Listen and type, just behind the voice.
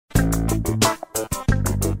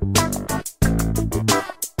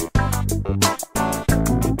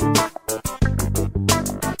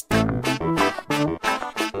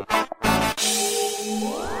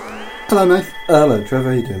Hello, mate. Hello, Trevor.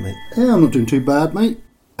 How you doing, mate? Yeah, I'm not doing too bad, mate.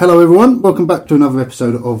 Hello, everyone. Welcome back to another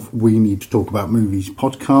episode of We Need to Talk About Movies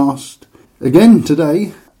podcast. Again,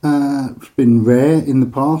 today, it's been rare in the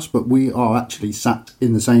past, but we are actually sat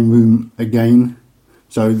in the same room again.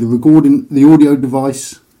 So the audio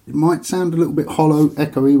device, it might sound a little bit hollow,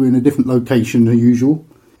 echoey. We're in a different location than usual,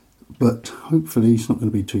 but hopefully it's not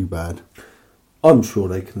going to be too bad. I'm sure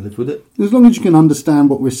they can live with it. As long as you can understand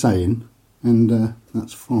what we're saying, and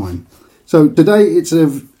that's fine. So today it's a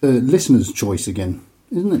listener's choice again,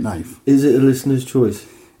 isn't it, Dave? Is it a listener's choice?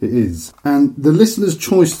 It is. And the listener's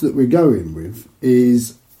choice that we're going with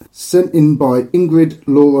is sent in by Ingrid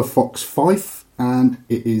Laura Fox Fife, and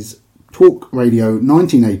it is Talk Radio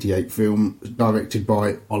 1988 film directed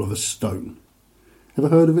by Oliver Stone. Ever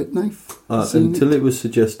heard of it, Dave? Until it was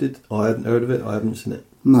suggested. I hadn't heard of it. I haven't seen it.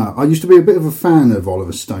 No, I used to be a bit of a fan of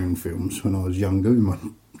Oliver Stone films when I was younger, in my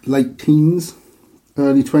late teens,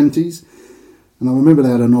 early 20s. And I remember they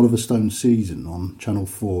had an Oliver Stone season on Channel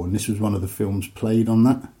 4, and this was one of the films played on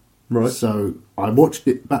that. Right. So I watched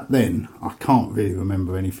it back then. I can't really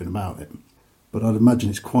remember anything about it. But I'd imagine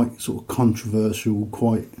it's quite sort of controversial,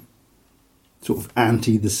 quite sort of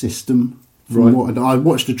anti the system. Right. I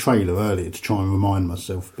watched a trailer earlier to try and remind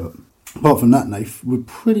myself, but apart from that, Nath, we're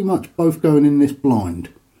pretty much both going in this blind.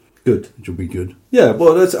 Good. Which will be good. Yeah,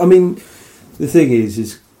 well, the thing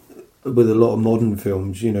is with a lot of modern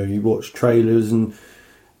films, you know, you watch trailers, and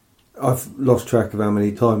I've lost track of how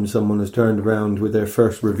many times someone has turned around with their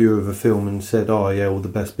first review of a film and said, oh yeah, all the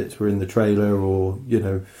best bits were in the trailer, or, you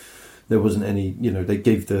know, there wasn't any, you know, they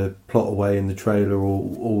gave the plot away in the trailer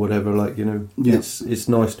or whatever, like, you know. Yeah. It's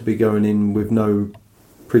nice to be going in with no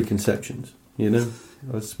preconceptions, you know,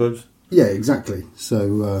 I suppose. Yeah, exactly.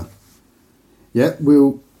 So,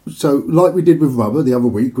 so like we did with Rubber the other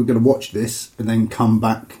week, we're going to watch this and then come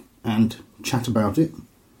back and chat about it.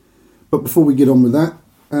 But before we get on with that,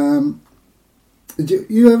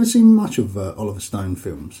 you ever seen much of Oliver Stone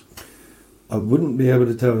films? I wouldn't be able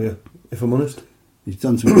to tell you, if I'm honest. He's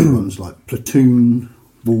done some good ones like Platoon,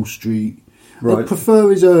 Wall Street. Right. I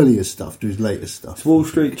prefer his earlier stuff to his later stuff. It's Wall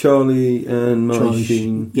Street, Charlie and Marty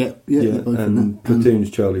Sheen. Yeah, and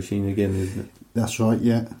Platoon's Charlie Sheen again, isn't it? That's right,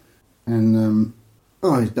 yeah. And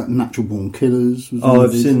he's done Natural Born Killers.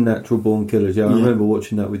 I've seen Natural Born Killers. Yeah, I remember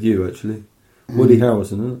watching that with you actually. Woody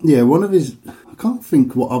Harrelson, isn't it? Yeah, one of his. I can't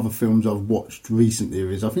think what other films I've watched recently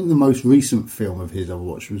is. I think the most recent film of his I've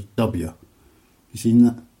watched was W. You seen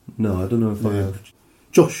that? No, I don't know if I have.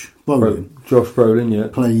 Josh Brolin. Josh Brolin, yeah.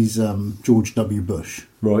 Plays George W. Bush.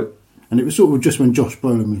 Right. And it was sort of just when Josh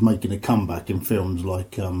Brolin was making a comeback in films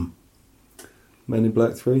like... Men in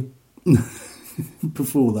Black 3?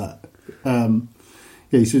 Before that. So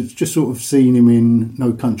it's just sort of seen him in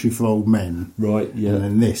No Country for Old Men. Right, yeah. And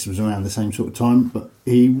then this was around the same sort of time. But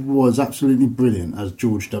he was absolutely brilliant as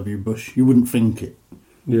George W. Bush. You wouldn't think it.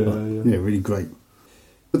 Yeah, but, yeah. Yeah, really great.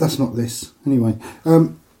 But that's not this. Anyway.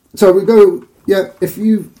 So we go... Yeah, if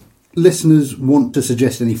you listeners want to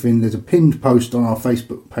suggest anything, there's a pinned post on our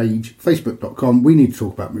Facebook page, facebook.com, We Need to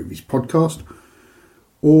Talk About Movies podcast.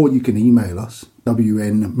 Or you can email us,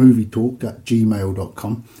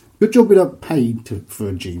 wnmovietalk@gmail.com. Good job we don't paid for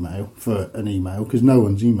an email, because no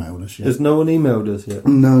one's emailed us yet. Has no one emailed us yet?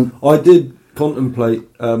 No. I did contemplate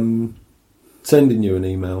sending you an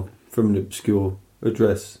email from an obscure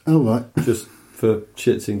address. Oh, right. Just for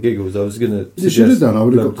shits and giggles. I was going to You should have done. I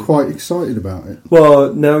would have got quite excited about it.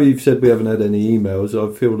 Well, now you've said we haven't had any emails, I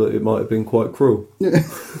feel that it might have been quite cruel. Yeah.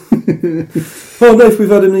 Oh, no, we've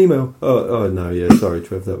had an email. Oh, no, yeah, sorry,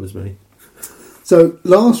 Trev, that was me. So,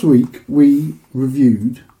 last week we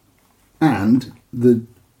reviewed, and the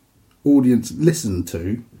audience listened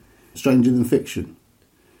to, Stranger Than Fiction.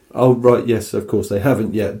 Oh, right, yes, of course. They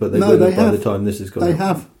haven't yet, but they will by the time this is gone. They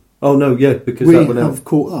have. Oh, no, yeah, because we that one have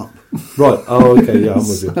caught up. Right, oh, okay, yeah, I'm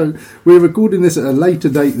with you. So, we're recording this at a later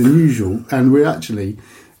date than usual, and we're actually,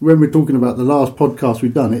 when we're talking about the last podcast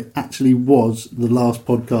we've done, it actually was the last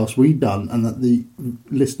podcast we'd done and that the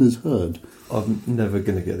listeners heard. I'm never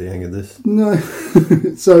going to get the hang of this. No.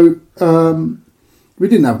 So, we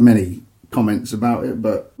didn't have many comments about it,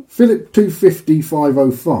 but Philip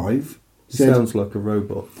 250505 said... Sounds like a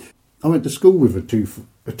robot. I went to school with a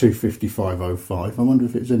 250505. I wonder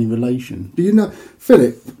if it's any relation. Do you know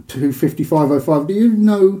Philip 2505? Do you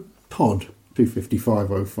know Todd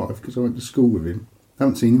 2505? Because I went to school with him. I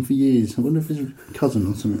haven't seen him for years. I wonder if he's a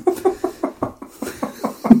cousin or something.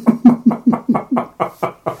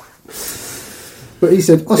 But he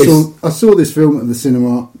said, I saw this film at the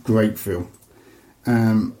cinema. Great film.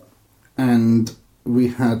 And we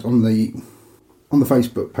had on the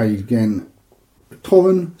Facebook page again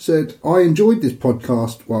Torren said, I enjoyed this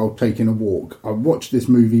podcast while taking a walk. I watched this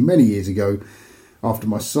movie many years ago after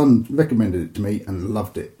my son recommended it to me and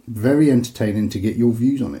loved it. Very entertaining to get your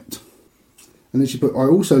views on it. And then she put, I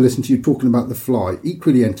also listened to you talking about The Fly,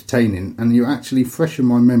 equally entertaining, and you actually freshen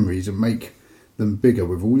my memories and make them bigger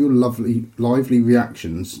with all your lively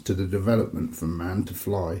reactions to the development from man to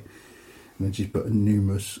fly. And then she's put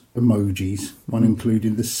numerous emojis, one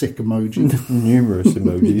including the sick emoji. Numerous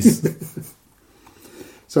emojis.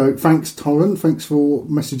 So thanks, Torren. Thanks for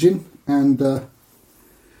messaging. And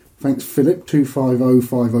thanks, Philip,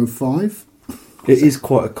 250505. It is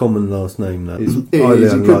quite a common last name, that. It's It highly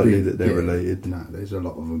is, it could unlikely be. that they're Yeah. related. No, there's a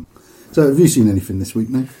lot of them. So have you seen anything this week,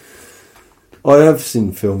 Nate? I have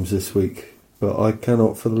seen films this week, but I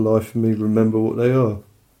cannot for the life of me remember what they are.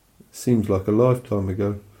 Seems like a lifetime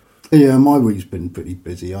ago. Yeah, my week's been pretty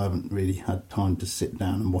busy. I haven't really had time to sit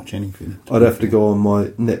down and watch anything. I'd have to go on my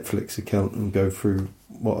Netflix account and go through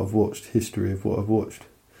what I've watched, history of what I've watched.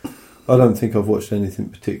 I don't think I've watched anything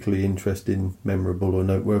particularly interesting, memorable or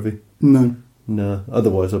noteworthy. No. No,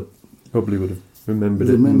 otherwise I probably would have remembered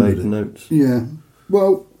it and made notes. Yeah.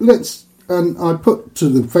 Well, let's... And I put to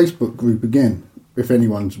the Facebook group again, if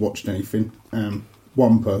anyone's watched anything.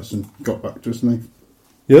 One person got back to us, Nate.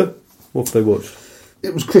 Yeah? What have they watched?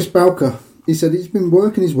 It was Chris Balker. He said he's been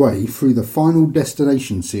working his way through the Final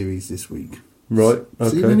Destination series this week. Right, okay.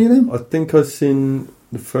 Seen any of them? I think I've seen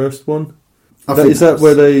the first one. I think Is that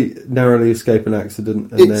where they narrowly escape an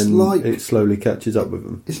accident and It's then like- it slowly catches up with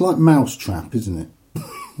them? It's like Mousetrap, isn't it?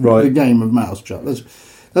 Right. The game of Mousetrap. That's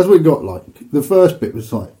what we got like. The first bit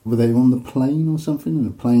was like, were they on the plane or something? And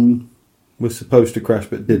the plane... Was supposed to crash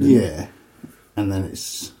but didn't. Yeah. And then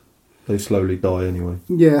it's... They slowly die anyway.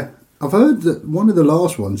 Yeah. I've heard that one of the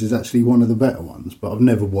last ones is actually one of the better ones, but I've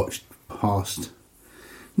never watched past...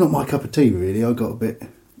 Not my cup of tea, really. I got a bit...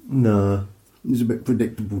 No. It was a bit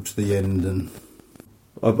predictable to the end, and...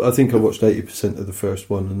 I think I watched 80% of the first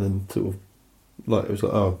one and then sort of... Like, it was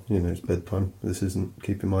like, oh, it's bedtime. This isn't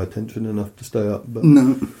keeping my attention enough to stay up. But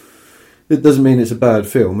No. it doesn't mean it's a bad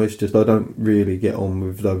film. It's just I don't really get on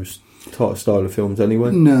with those style of films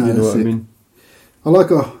anyway. No, you know what I that's it. mean? I like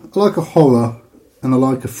a horror and I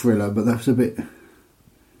like a thriller, but that's a bit...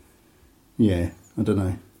 Yeah, I don't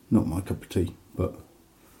know. Not my cup of tea, but...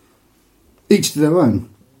 Each to their own.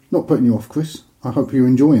 Not putting you off, Chris. I hope you're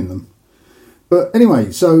enjoying them. But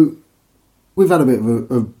anyway, so we've had a bit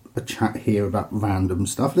of a chat here about random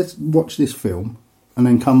stuff. Let's watch this film and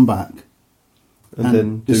then come back And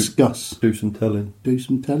then discuss. do some telling. Do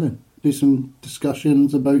some telling. Do some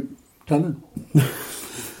discussions about telling.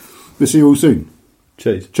 We'll see you all soon.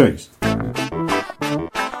 Cheers. Cheers.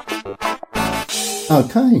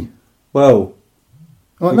 Okay. Well,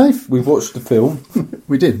 All right, Nath. we've watched the film.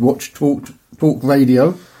 We did watch Talk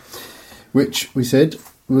Radio, which we said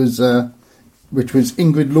was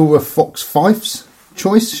Ingrid Laura Fox Fife's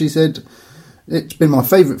choice. She said it's been my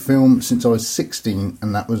favourite film since I was 16,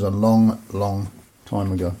 and that was a long, long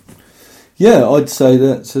time ago. Yeah, I'd say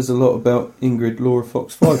that says a lot about Ingrid Laura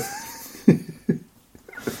Fox Fife.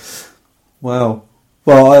 Wow.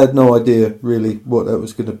 Well, I had no idea really what that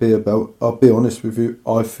was going to be about. I'll be honest with you,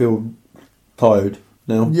 I feel tired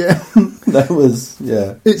now. Yeah, That was,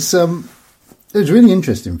 yeah. it was a really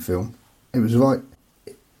interesting film. It was like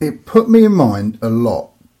it put me in mind a lot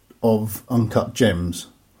of Uncut Gems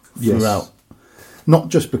Yes. throughout. Not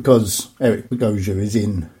just because Eric Bogosian is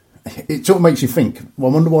in. It sort of makes you think, well,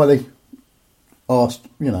 I wonder why they asked,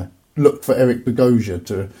 looked for Eric Bogosian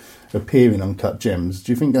to appear in Uncut Gems.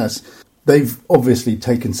 Do you think they've obviously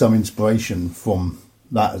taken some inspiration from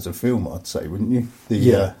that as a film, I'd say, wouldn't you?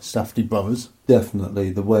 The Safdie brothers.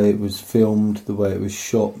 Definitely. The way it was filmed, the way it was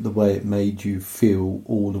shot, the way it made you feel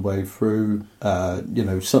all the way through. I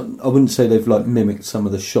wouldn't say they've mimicked some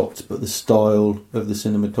of the shots, but the style of the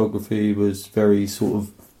cinematography was very sort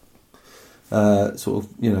of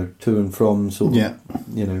to and from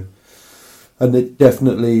and it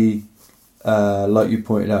definitely, like you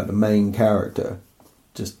pointed out, the main character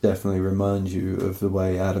just definitely reminds you of the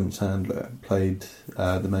way Adam Sandler played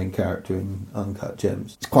the main character in Uncut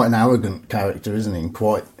Gems. It's quite an arrogant character, isn't he?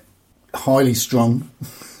 Quite highly strung.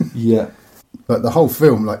 Yeah. But the whole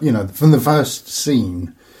film, from the first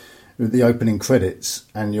scene with the opening credits,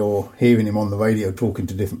 and you're hearing him on the radio talking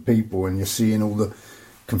to different people, and you're seeing all the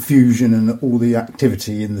confusion and all the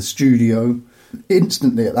activity in the studio.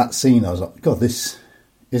 Instantly at that scene, I was like, God, this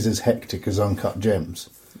is as hectic as Uncut Gems.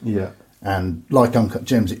 Yeah. And like Uncut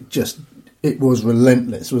Gems, it was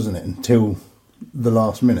relentless, wasn't it, until the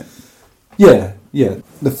last minute? Yeah.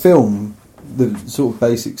 The film, the sort of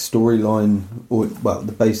basic storyline,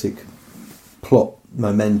 the basic plot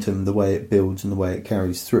momentum, the way it builds and the way it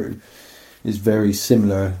carries through, is very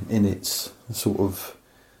similar in its sort of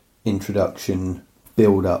introduction,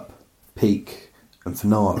 build-up, peak and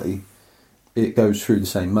finale. It goes through the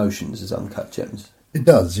same motions as Uncut Gems. It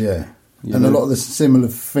does, yeah. And a lot of the similar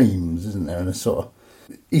themes, isn't there? And a sort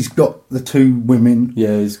of, he's got the two women. Yeah,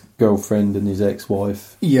 his girlfriend and his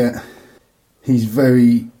ex-wife. Yeah. He's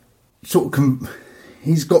very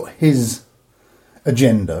he's got his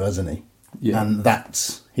agenda, hasn't he? Yeah. And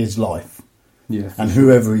that's his life. Yeah. And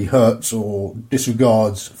whoever he hurts or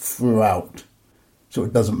disregards throughout, sort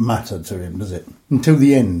of doesn't matter to him, does it? Until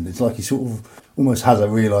the end. It's like he sort of almost has a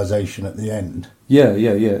realisation at the end. Yeah.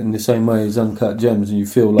 In the same way as Uncut Gems, and you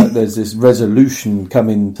feel like there's this resolution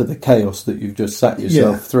coming to the chaos that you've just sat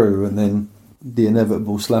yourself through, and then the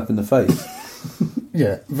inevitable slap in the face.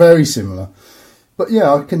 Yeah, very similar. But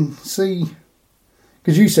yeah, I can see,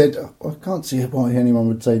 because you said, I can't see why anyone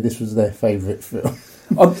would say this was their favourite film.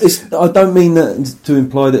 I don't mean that to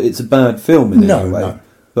imply that it's a bad film in any way,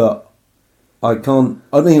 but I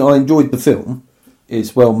enjoyed the film.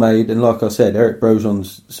 It's well made, and like I said, Eric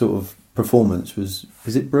Brogion's sort of performance was...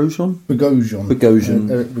 Is it Brogien? Bogosian.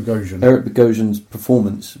 Eric Bogosian. Eric Bogosian's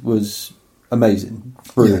performance was amazing.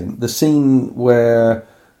 Brilliant. Yeah. The scene where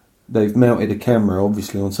they've mounted a camera,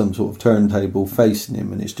 obviously, on some sort of turntable facing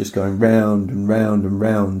him, and it's just going round and round and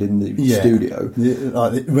round in the studio.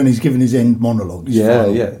 Like when he's giving his end monologue.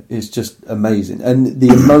 Yeah. It's just amazing. And the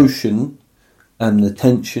emotion and the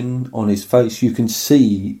tension on his face, you can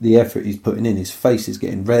see the effort he's putting in. His face is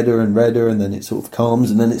getting redder and redder, and then it sort of calms,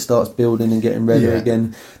 and then it starts building and getting redder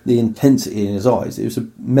again. The intensity in his eyes, it was a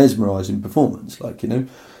mesmerising performance,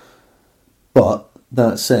 But,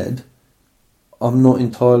 that said, I'm not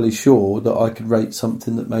entirely sure that I could rate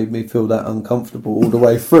something that made me feel that uncomfortable all the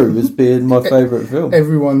way through as being my favourite film.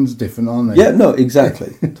 Everyone's different, aren't they? Yeah, no,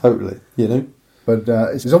 exactly. Totally, But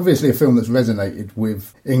it's obviously a film that's resonated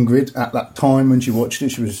with Ingrid at that time when she watched it.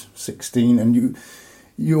 She was 16, and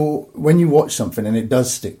when you watch something and it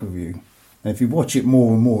does stick with you, and if you watch it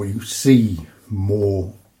more and more, you see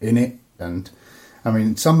more in it. And I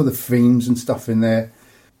mean, some of the themes and stuff in there,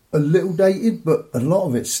 a little dated, but a lot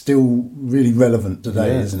of it's still really relevant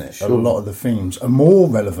today, isn't it? Sure. A lot of the themes are more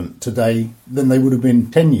relevant today than they would have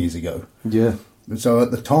been 10 years ago. Yeah. So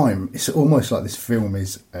at the time, it's almost like this film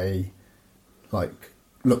is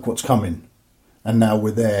look what's coming, and now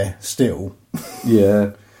we're there still.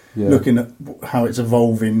 Yeah. Looking at how it's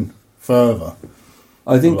evolving further.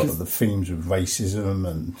 I think a lot of the themes of racism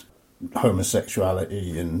and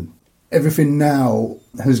homosexuality and everything now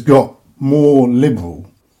has got more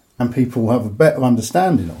liberal, and people have a better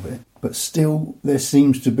understanding of it. But still, there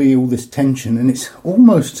seems to be all this tension, and it's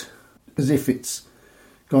almost as if it's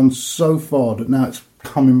gone so far that now it's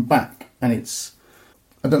coming back, and it's...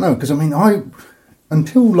 I don't know, because I mean,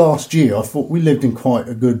 until last year, I thought we lived in quite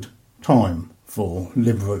a good time for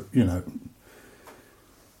liberal,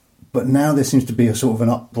 But now there seems to be a sort of an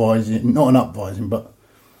uprising, not an uprising, but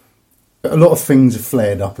a lot of things have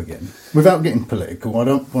flared up again. Without getting political, I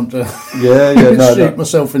don't want to shoot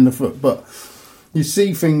myself in the foot, but you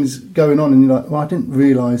see things going on and you're like, well, I didn't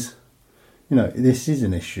realise, this is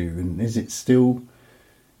an issue, and is it still...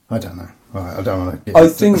 I don't know. I don't want to get... I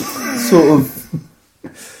think sort of...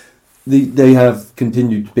 They have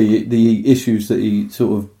continued to be the issues that he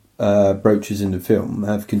sort of broaches in the film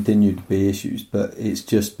have continued to be issues, but it's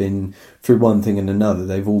just been through one thing and another.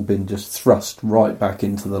 They've all been just thrust right back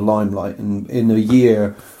into the limelight, and in a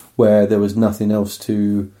year where there was nothing else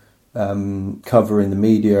to cover in the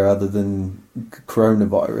media other than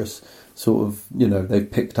coronavirus, sort of,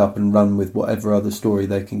 they've picked up and run with whatever other story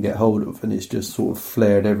they can get hold of, and it's just sort of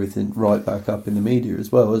flared everything right back up in the media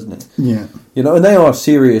as well, isn't it? Yeah. And they are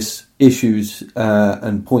serious issues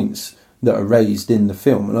and points that are raised in the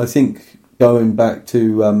film, and I think going back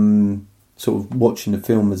to sort of watching the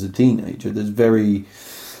film as a teenager, there's very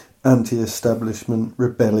anti-establishment,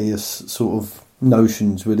 rebellious sort of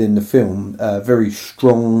notions within the film, very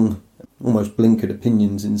strong, almost blinkered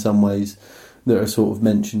opinions in some ways that are sort of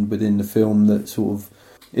mentioned within the film, that sort of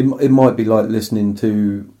it might be like listening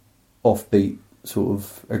to offbeat sort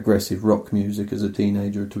of aggressive rock music as a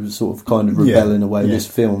teenager to sort of kind of rebel in a way. This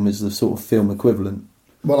film is the sort of film equivalent.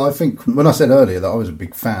 Well, I think when I said earlier that I was a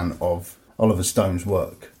big fan of Oliver Stone's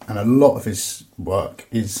work, and a lot of his work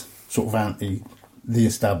is sort of anti the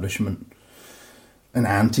establishment and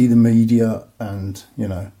anti the media, and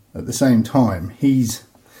at the same time he's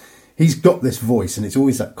got this voice, and it's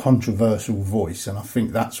always that controversial voice, and I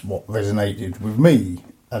think that's what resonated with me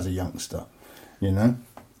as a youngster, because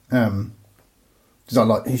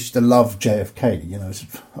I used to love JFK.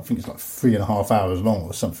 I think it's like 3.5 hours long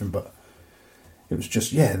or something, but It was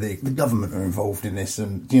just, the government are involved in this,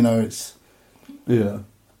 and, you know, it's... Yeah.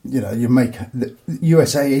 You know, the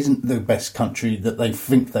USA isn't the best country that they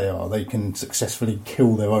think they are. They can successfully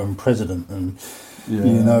kill their own president, and,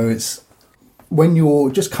 you know, it's... When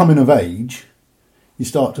you're just coming of age, you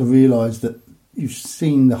start to realise that you've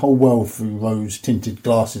seen the whole world through rose-tinted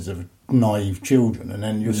glasses of naive children, and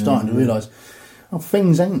then you're starting to realise,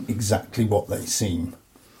 things ain't exactly what they seem.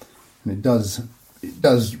 And it does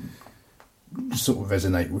sort of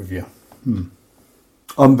resonate with you.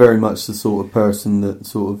 I'm very much the sort of person that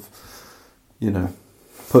sort of, you know,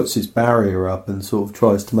 puts his barrier up and sort of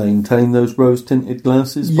tries to maintain those rose-tinted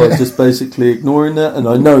glasses by just basically ignoring that. And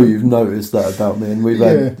I know you've noticed that about me, and we've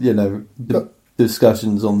had, you know,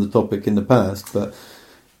 discussions on the topic in the past. But,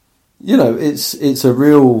 you know, it's a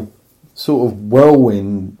real sort of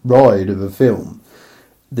whirlwind ride of a film.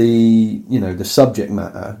 The subject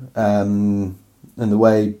matter and the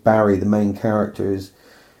way Barry, the main character, is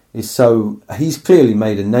so... He's clearly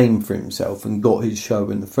made a name for himself and got his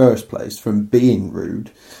show in the first place from being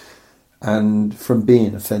rude and from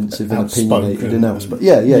being offensive and opinionated and outspoken.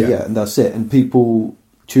 Yeah, and that's it. And people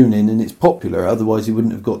tune in and it's popular, otherwise he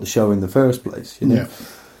wouldn't have got the show in the first place, you know? Yeah.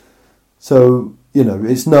 So, you know,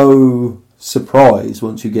 it's no surprise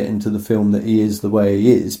once you get into the film that he is the way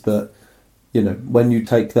he is, but, you know, when you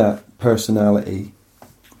take that personality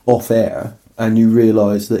off air... and you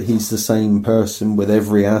realise that he's the same person with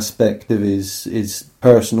every aspect of his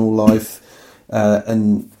personal life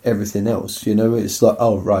and everything else. You know, it's like,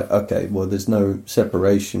 oh right, okay. Well, there's no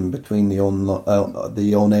separation between the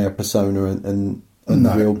on-air persona and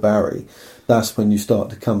the real Barry. That's when you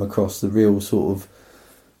start to come across the real sort of.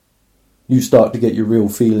 You start to get your real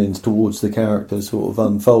feelings towards the character sort of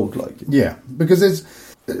unfold, like. Yeah, because there's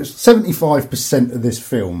 75% of this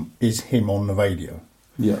film is him on the radio.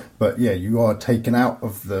 Yeah. But yeah, you are taken out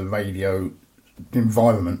of the radio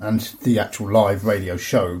environment and the actual live radio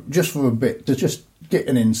show just for a bit to just get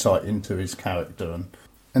an insight into his character,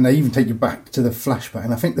 and they even take you back to the flashback.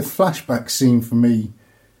 And I think the flashback scene for me,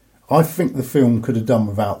 I think the film could have done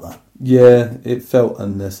without that. Yeah, it felt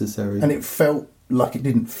unnecessary. And it felt like it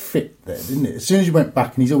didn't fit there, didn't it? As soon as you went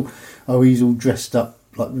back and he's all dressed up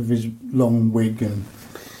like with his long wig, and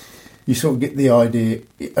you sort of get the idea.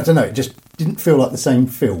 I don't know, it just didn't feel like the same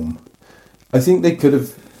film. I think they could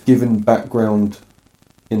have given background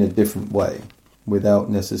in a different way without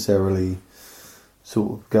necessarily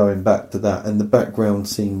sort of going back to that. And the background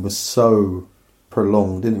scene was so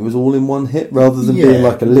prolonged, and it was all in one hit rather than being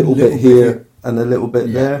like a little bit here and a little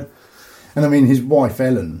bit there. And I mean, his wife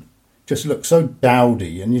Ellen just looked so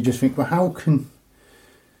dowdy, and you just think, well, how can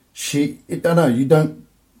she? I don't know. You don't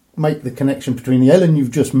make the connection between the Ellen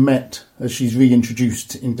you've just met as she's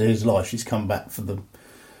reintroduced into his life. She's come back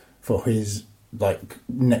for his like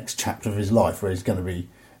next chapter of his life where he's going to be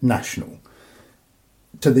national,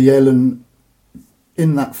 to the Ellen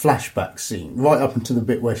in that flashback scene right up until the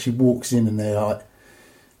bit where she walks in and they're like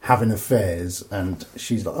having affairs, and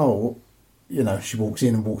she's like, oh, you know, she walks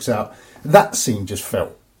in and walks out. That scene just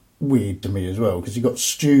felt weird to me as well, because you got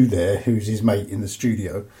Stu there, who's his mate in the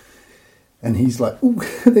studio, and he's like, oh,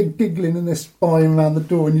 they're giggling and they're spying around the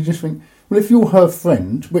door, and you just think, well, if you're her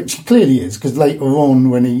friend, which he clearly is, because later on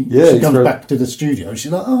when she comes back to the studio,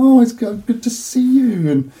 she's like, oh, it's good to see you,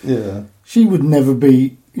 and she would never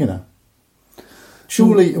be, you know,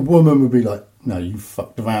 surely a woman would be like, no, you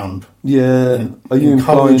fucked around. Yeah. Are you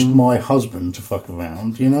encouraged my husband to fuck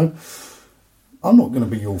around, you know? I'm not going to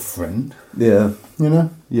be your friend. Yeah. You know?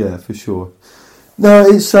 Yeah, for sure. No,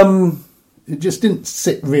 it's it just didn't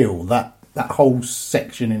sit real, that whole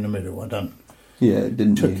section in the middle. Yeah, it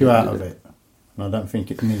didn't. Took you out of it. And I don't think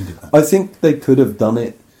it needed that. I think they could have done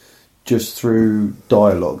it just through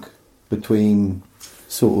dialogue between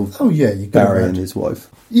sort of Barry and his wife.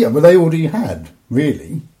 Yeah, but they already had,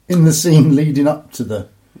 really, in the scene leading up to the...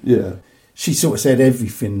 Yeah. She sort of said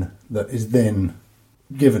everything that is then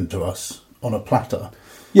given to us on a platter.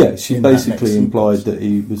 Yeah, she basically implied that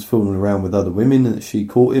he was fooling around with other women and that she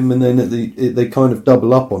caught him, and then they kind of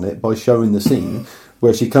double up on it by showing the scene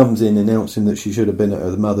where she comes in announcing that she should have been at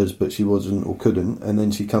her mother's but she wasn't or couldn't, and then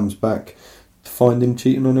she comes back to find him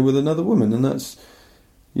cheating on her with another woman, and that's...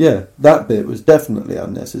 Yeah, that bit was definitely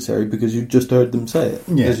unnecessary because you just heard them say it,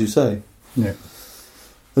 as you say. Yeah.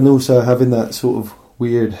 And also having that sort of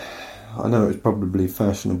weird... I know it's probably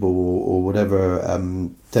fashionable or whatever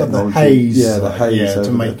technology. The haze. Yeah, the haze. Yeah,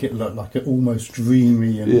 to make it look like it almost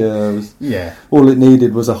dreamy. And, all it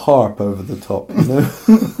needed was a harp over the top, you know?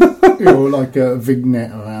 Or like a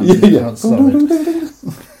vignette around the outside.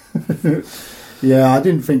 Yeah, I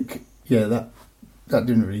didn't think... Yeah, that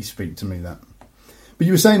didn't really speak to me, that. But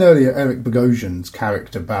you were saying earlier Eric Bogosian's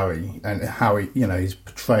character Barry and how he, his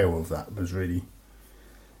portrayal of that was really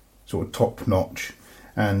sort of top notch.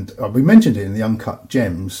 And we mentioned it in the Uncut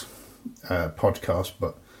Gems podcast,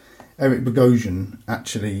 but Eric Bogosian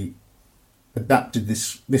actually adapted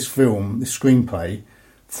this screenplay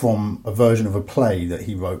from a version of a play that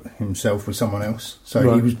he wrote himself with someone else.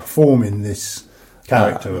 So he was performing this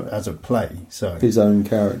character as a play. So his own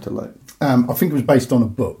character, like. I think it was based on a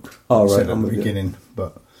book. Oh, right. Said at the beginning,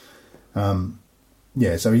 but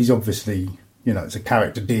so he's obviously, it's a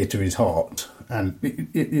character dear to his heart, and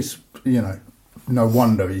it's, no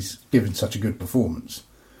wonder he's given such a good performance.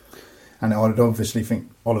 And I'd obviously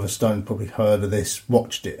think Oliver Stone probably heard of this,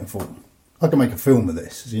 watched it, and thought, I can make a film of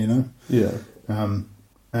this, Yeah. And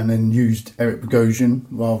then used Eric Bogosian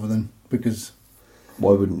rather than, because...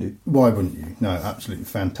 Why wouldn't you? Why wouldn't you? No, absolutely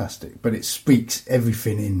fantastic. But it speaks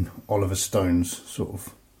everything in Oliver Stone's sort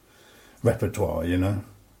of repertoire, Yeah.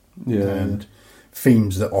 And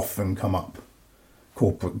themes that often come up.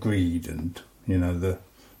 Corporate greed and, the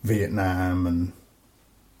Vietnam and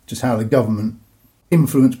just how the government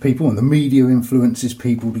influence people and the media influences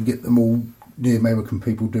people to get them all, the American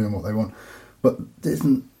people doing what they want. But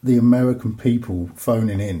isn't the American people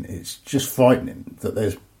phoning in? It's just frightening that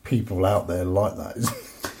there's people out there like that, isn't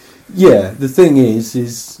it? Yeah, the thing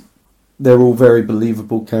is they're all very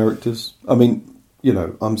believable characters. I mean,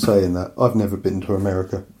 I'm saying that. I've never been to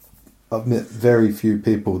America. I've met very few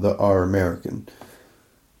people that are American.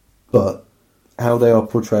 But how they are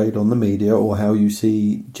portrayed on the media, or how you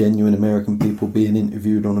see genuine American people being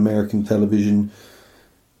interviewed on American television,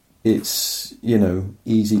 it's,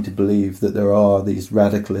 easy to believe that there are these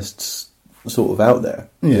radicalists sort of out there,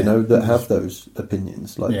 that have those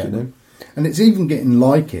opinions, And it's even getting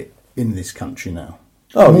like it in this country now.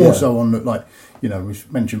 Oh, More so on,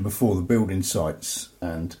 we've mentioned before the building sites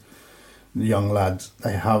and the young lads,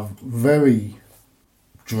 they have very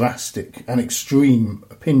drastic and extreme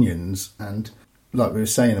opinions, and like we were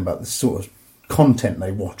saying about the sort of content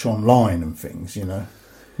they watch online and things,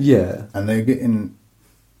 Yeah. And they're getting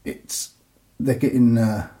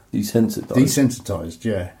desensitized,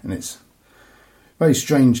 yeah, and it's very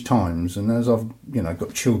strange times. And as I've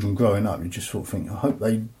got children growing up, you just sort of think, I hope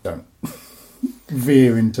they don't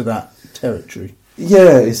veer into that territory.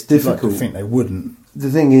 Yeah, it's difficult. I'd like to think they wouldn't.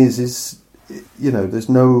 The thing is there's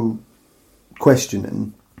no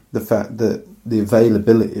questioning the fact that the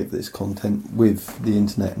availability of this content with the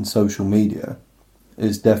internet and social media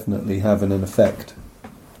is definitely having an effect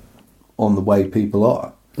on the way people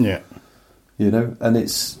are. Yeah. And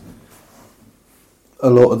it's a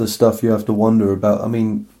lot of the stuff you have to wonder about. I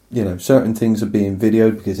mean, certain things are being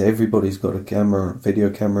videoed because everybody's got a video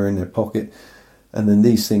camera in their pocket, and then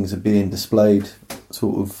these things are being displayed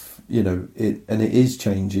sort of, and it is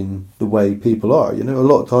changing the way people are. A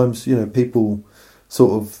lot of times, people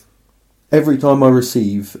sort of, every time I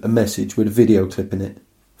receive a message with a video clip in it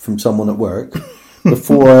from someone at work,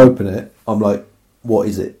 before I open it, I'm like, what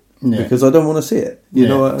is it? Yeah. Because I don't want to see it.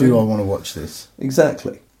 Do I want to watch this?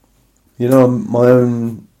 Exactly. I'm my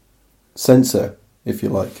own censor, if you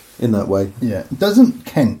like, in that way. Yeah. Doesn't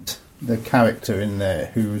Kent, the character in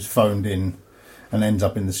there who was phoned in and ends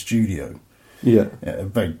up in the studio, a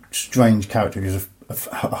very strange character. He was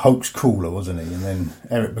a hoax caller, wasn't he? And then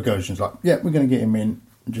Eric Bogosian's like, yeah, we're going to get him in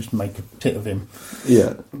and just make a tit of him.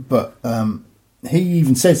 Yeah. But he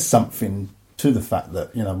even says something to the fact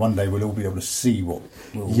that, one day we'll all be able to see what...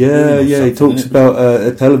 He talks about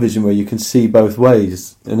a television where you can see both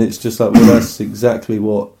ways, and it's just like, well, that's exactly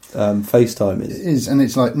what FaceTime is. It is, and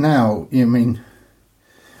it's like now,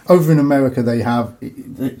 over in America they have,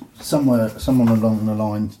 someone along the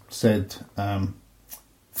line said,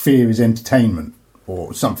 fear is entertainment,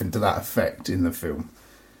 or something to that effect in the film.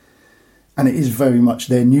 And it is very much,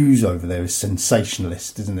 their news over there is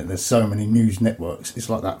sensationalist, isn't it? There's so many news networks. It's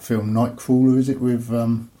like that film Nightcrawler, is it, with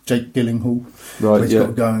Jake Gyllenhaal? Right, where he's got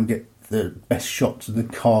to go and get the best shots of the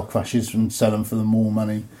car crashes and sell them for the more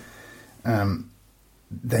money.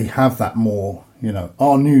 They have that more,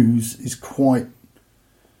 Our news is quite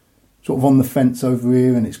sort of on the fence over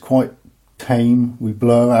here, and it's quite tame. We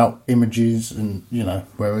blur out images and,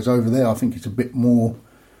 whereas over there I think it's a bit more...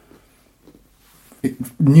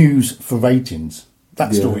 news for ratings.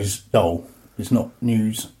 That story's dull. It's not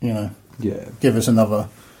news, Yeah. Give us another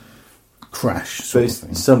crash sort of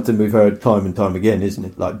thing. It's something we've heard time and time again, isn't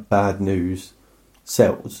it? Like, bad news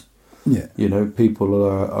sells. Yeah. People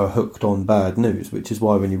are hooked on bad news, which is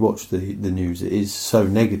why when you watch the news, it is so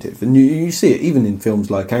negative. And you see it even in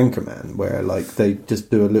films like Anchorman, where they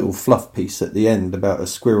just do a little fluff piece at the end about a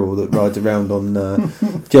squirrel that rides around on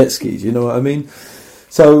jet skis. You know what I mean?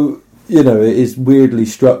 So... you know, it is weirdly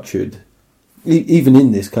structured. Even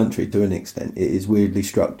in this country, to an extent, it is weirdly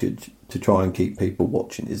structured to try and keep people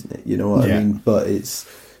watching, isn't it? You know what I mean? But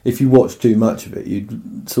if you watch too much of it,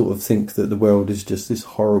 you'd sort of think that the world is just this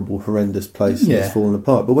horrible, horrendous place that's falling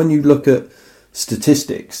apart. But when you look at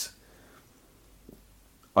statistics,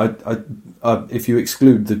 if you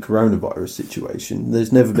exclude the coronavirus situation,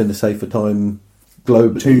 there's never been a safer time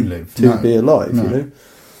globally to be alive, you know?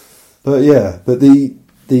 But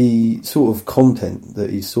the sort of content that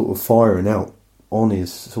he's sort of firing out on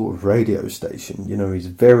his sort of radio station, you know, he's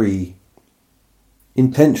very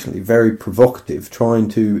intentionally very provocative, trying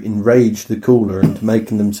to enrage the caller into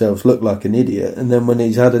making themselves look like an idiot, and then when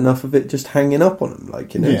he's had enough of it, just hanging up on them,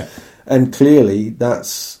 like, you know. Yeah. And clearly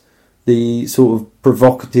that's the sort of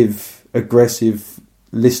provocative, aggressive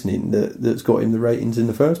listening that's got him the ratings in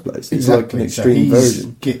the first place. It's like an extreme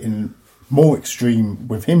version. Getting more extreme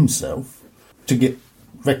with himself to get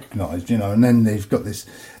recognised, you know. And then they've got this,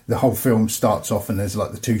 the whole film starts off and there's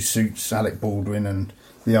like the two suits, Alec Baldwin and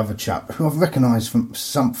the other chap, who I've recognised from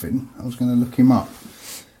something. I was going to look him up.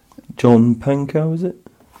 John Pankow, is it?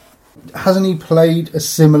 Hasn't he played a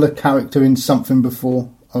similar character in something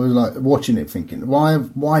before? I was like watching it thinking,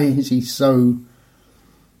 why is he so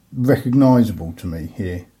recognisable to me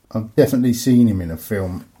here? I've definitely seen him in a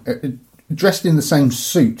film. Dressed in the same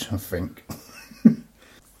suit, I think.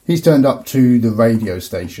 He's turned up to the radio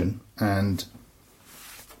station and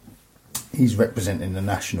he's representing the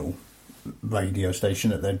national radio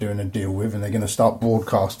station that they're doing a deal with, and they're going to start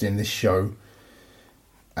broadcasting this show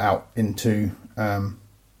out into to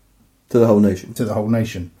the whole nation. To the whole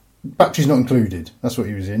nation. Battery's not included. That's what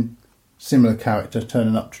he was in. Similar character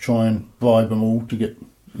turning up to try and bribe them all to get.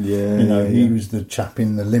 Yeah, you know, he was the chap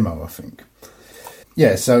in the limo, I think.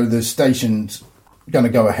 Yeah, so the station's going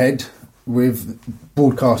to go ahead with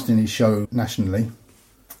broadcasting his show nationally,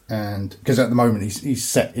 and because at the moment he's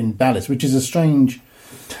set in Dallas, which is a strange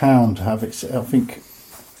town to have it. I think,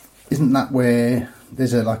 isn't that where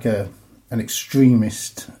there's an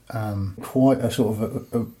extremist, quite a sort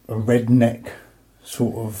of a redneck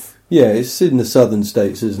sort of. Yeah, it's in the southern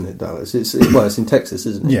states, isn't it, Dallas? It's in Texas,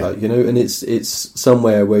 isn't it? Yeah, like, you know, and it's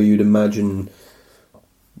somewhere where you'd imagine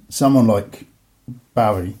someone like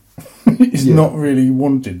Barry is not really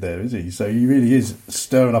wanted there, is he? So he really is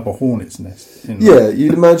stirring up a hornet's nest.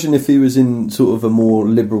 You'd imagine if he was in sort of a more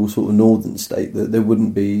liberal sort of northern state that there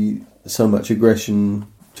wouldn't be so much aggression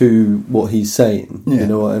to what he's saying. Yeah. You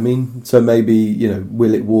know what I mean? So maybe, you know,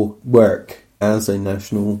 will it work as a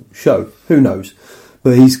national show? Who knows?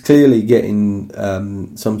 But he's clearly getting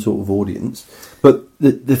some sort of audience. But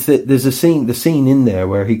there's the scene in there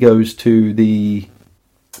where he goes to the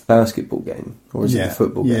basketball game, or is it the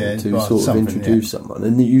football game, to sort of introduce someone,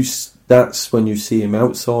 and that's when you see him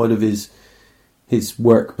outside of his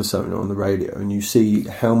work persona on the radio, and you see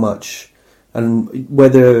how much, and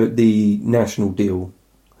whether the national deal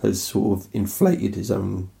has sort of inflated his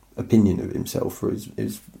own opinion of himself, or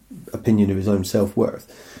his opinion of his own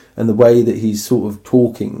self-worth, and the way that he's sort of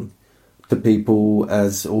talking to people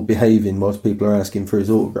or behaving whilst people are asking for his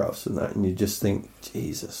autographs and that, and you just think,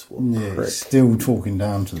 Jesus, what a prick. Still talking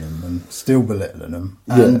down to them and still belittling them.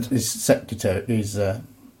 And his secretary,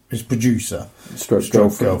 his producer, stroke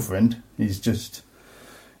girlfriend, he's just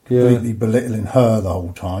completely belittling her the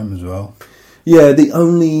whole time as well. Yeah, the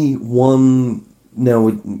only one, now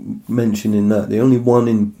mentioning that, the only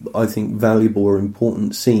one I think valuable or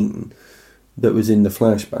important scene that was in the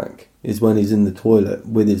flashback is when he's in the toilet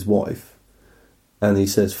with his wife and he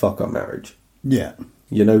says, "Fuck our marriage." Yeah.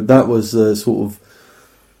 You know, that was sort of,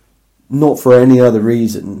 not for any other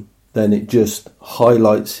reason than it just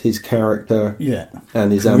highlights his character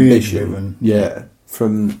and his ambition.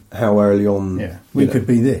 From how early on. Yeah, we could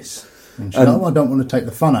be this. And I don't want to take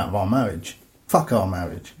the fun out of our marriage. Fuck our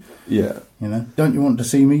marriage. Yeah. You know, don't you want to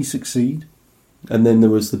see me succeed? And then there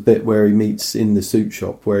was the bit where he meets in the suit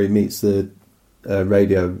shop, where he meets the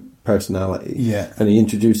radio personality. Yeah. And he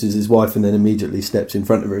introduces his wife and then immediately steps in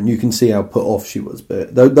front of her, and you can see how put off she was.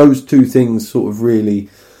 But those two things sort of really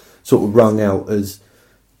sort of rung out as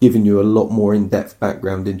giving you a lot more in-depth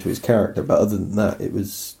background into his character. But other than that, it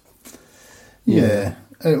was... Yeah.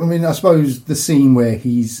 I mean, I suppose the scene where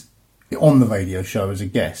he's on the radio show as a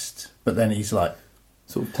guest, but then he's like...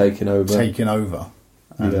 sort of taking over.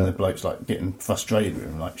 And the bloke's like getting frustrated with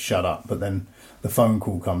him, like, shut up. But then the phone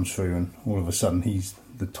call comes through and all of a sudden he's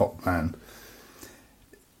the top man.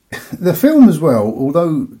 The film as well,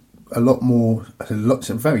 although it's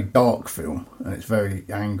a very dark film and it's very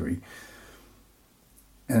angry.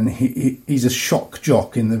 And he's a shock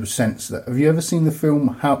jock in the sense that... Have you ever seen the film,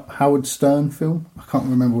 Howard Stern film? I can't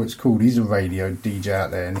remember what it's called. He's a radio DJ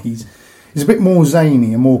out there, and It's a bit more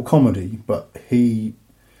zany and more comedy, but he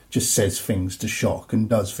just says things to shock and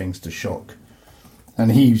does things to shock.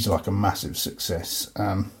 And he's like a massive success.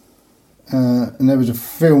 And there was a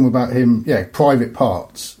film about him, Private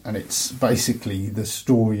Parts, and it's basically the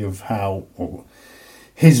story of how, or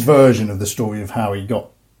his version of the story of how he got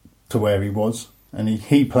to where he was. And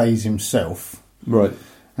he plays himself. Right.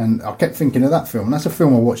 And I kept thinking of that film. And that's a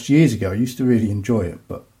film I watched years ago. I used to really enjoy it,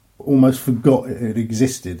 but almost forgot it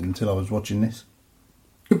existed until I was watching this.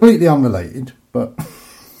 Completely unrelated, but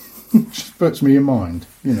it just puts me in mind,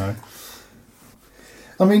 you know.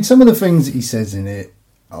 I mean, some of the things that he says in it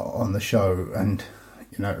on the show, and,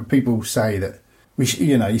 you know, people say that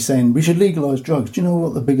he's saying we should legalise drugs. Do you know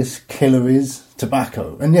what the biggest killer is?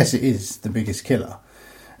 Tobacco. And yes, it is the biggest killer.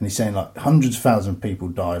 And he's saying like hundreds of thousands of people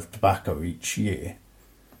die of tobacco each year.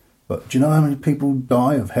 But do you know how many people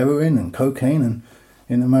die of heroin and cocaine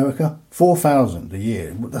in America? 4,000 a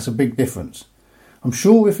year. That's a big difference. I'm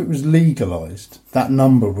sure if it was legalised, that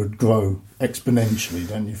number would grow exponentially,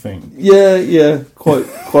 don't you think? Yeah, quite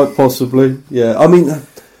possibly. Yeah, I mean,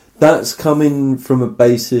 that's coming from a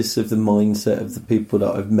basis of the mindset of the people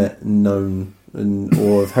that I've met and known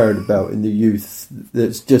or have heard about in the youth.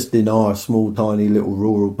 That's just in our small, tiny, little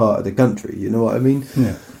rural part of the country. You know what I mean?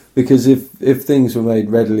 Yeah. Because if things were made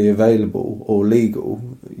readily available or legal,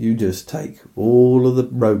 you just take all of the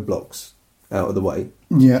roadblocks out of the way.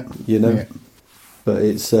 Yeah. You know? Yeah. But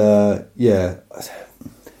it's,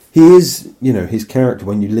 he is, you know, his character,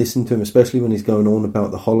 when you listen to him, especially when he's going on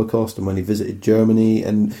about the Holocaust and when he visited Germany.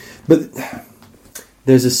 But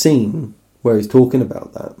there's a scene where he's talking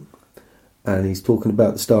about that. And he's talking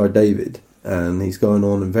about the Star of David. And he's going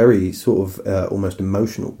on a very sort of almost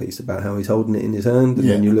emotional piece about how he's holding it in his hand. And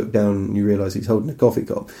then you look down and you realise he's holding a coffee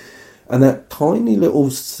cup. And that tiny little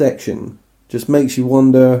section just makes you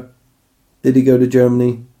wonder, did he go to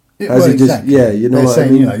Germany? Exactly. You know They're what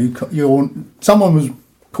saying, I mean? you know, someone was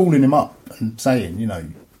calling him up and saying, you know,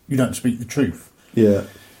 you don't speak the truth. Yeah.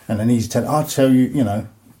 And then I'll tell you, you know,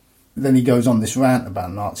 then he goes on this rant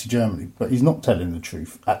about Nazi Germany, but he's not telling the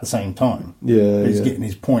truth at the same time. Yeah, he's getting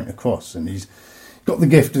his point across, and he's got the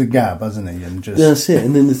gift of the gab, hasn't he? And just that's it.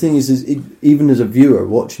 And then the thing is even as a viewer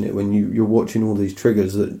watching it, when you're watching all these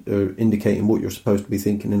triggers that are indicating what you're supposed to be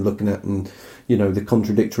thinking and looking at, and you know the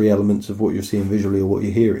contradictory elements of what you're seeing visually or what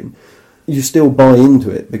you're hearing, you still buy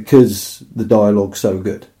into it because the dialogue's so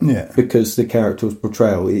good. Yeah. Because the character's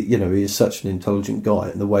portrayal, you know, he is such an intelligent guy,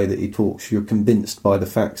 and the way that he talks, you're convinced by the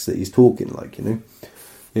facts that he's talking. Like, you know,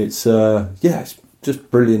 it's it's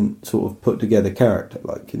just brilliant, sort of put together character.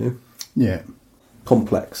 Like, you know, yeah,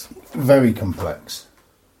 complex, very complex.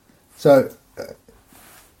 So,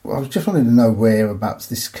 I was just wanting to know whereabouts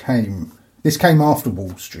this came. This came after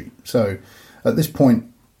Wall Street. So, at this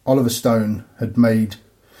point, Oliver Stone had made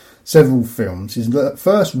several films. His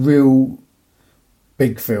first real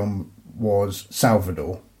big film was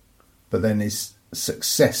Salvador, but then his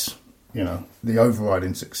success, you know, the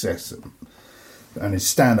overriding success and his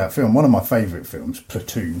standout film, one of my favourite films,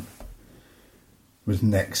 Platoon, was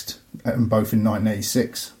next, both in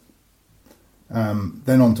 1986.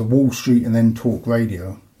 Then on to Wall Street and then Talk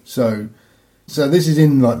Radio. So this is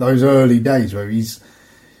in like those early days where he's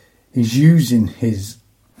using his,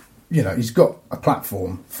 you know, he's got a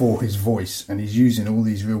platform for his voice, and he's using all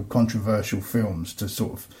these real controversial films to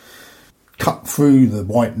sort of cut through the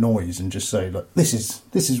white noise and just say, look, this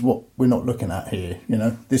is what we're not looking at here. You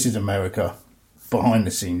know, this is America behind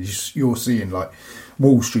the scenes. You're seeing like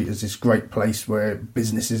Wall Street as this great place where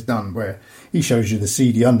business is done, where he shows you the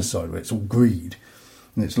seedy underside where it's all greed.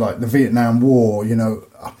 And it's like the Vietnam War, you know,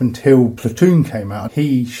 up until Platoon came out,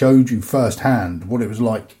 he showed you firsthand what it was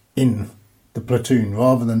like in the platoon,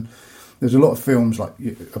 rather than there's a lot of films like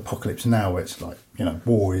Apocalypse Now where it's like, you know,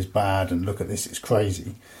 war is bad and look at this, it's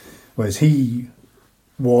crazy. Whereas he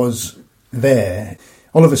was there.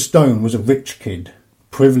 Oliver Stone was a rich kid,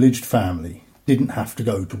 privileged family, didn't have to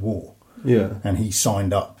go to war. Yeah. And he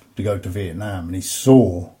signed up to go to Vietnam, and he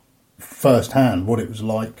saw firsthand what it was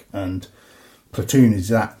like, and Platoon is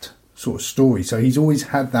that sort of story. So he's always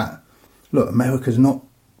had that, look, America's not,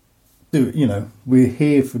 you know, we're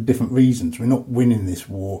here for different reasons. We're not winning this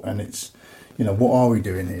war, and it's, you know, what are we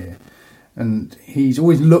doing here? And he's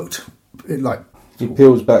always looked like, he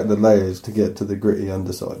peels back the layers to get to the gritty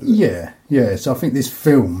underside of it. Yeah. So I think this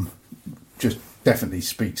film just definitely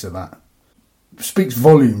speaks of that. Speaks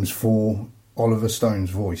volumes for Oliver Stone's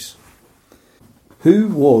voice. Who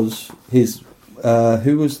was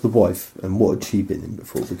the wife, and what had she been in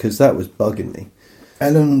before? Because that was bugging me.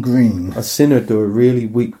 Ellen Green. I've seen her do a really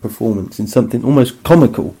weak performance in something almost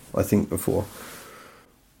comical, I think, before.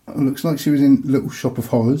 It looks like she was in Little Shop of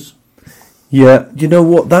Horrors. Yeah, you know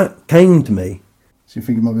what? That came to me. So you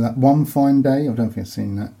think it might be that One Fine Day? I don't think I've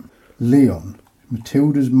seen that. Leon.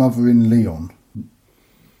 Matilda's mother in Leon.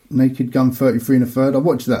 Naked Gun 33 and a third. I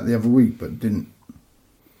watched that the other week, but didn't.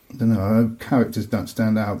 I don't know. Her characters don't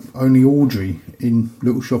stand out. Only Audrey in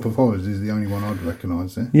Little Shop of Horrors is the only one I'd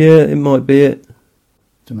recognise there. Yeah, it might be it.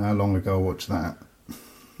 Don't know how long ago I watched that.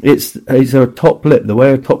 It's her top lip. The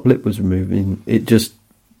way her top lip was removing, it just...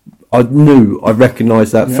 I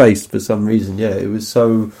recognised that face for some reason. Yeah, it was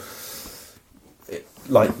so...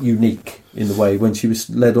 unique in the way when she was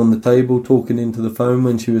led on the table talking into the phone,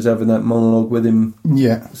 when she was having that monologue with him,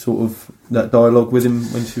 sort of that dialogue with him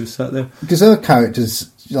when she was sat there, because her character's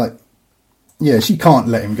she can't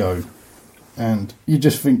let him go, and you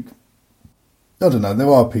just think, I don't know, there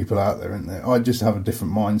are people out there, isn't there? I just have a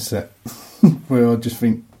different mindset where I just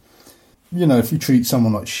think, if you treat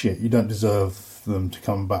someone like shit, you don't deserve them to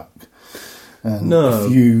come back, and if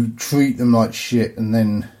you treat them like shit and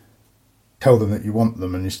then tell them that you want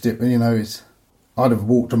them, and you still, I'd have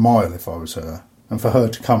walked a mile if I was her, and for her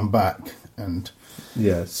to come back and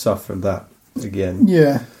suffer that again.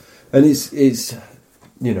 Yeah, and it's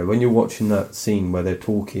when you're watching that scene where they're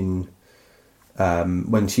talking,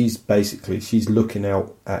 when she's looking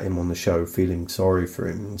out at him on the show, feeling sorry for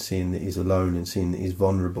him, and seeing that he's alone, and seeing that he's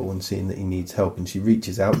vulnerable, and seeing that he needs help, and she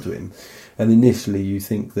reaches out to him, and initially you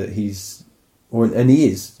think that he is,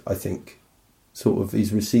 I think. Sort of,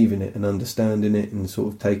 he's receiving it and understanding it and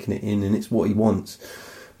sort of taking it in, and it's what he wants.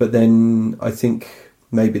 But then I think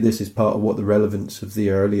maybe this is part of what the relevance of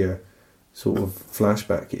the earlier sort of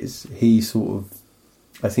flashback is. He sort of,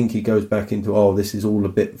 I think he goes back into, this is all a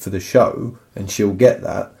bit for the show, and she'll get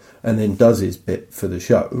that, and then does his bit for the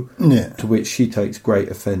show, to which she takes great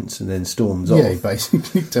offence and then storms off. Yeah, he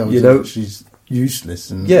basically tells her that she's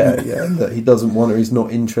useless. And and that he doesn't want her, he's not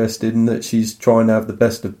interested, and that she's trying to have the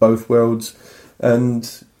best of both worlds. And,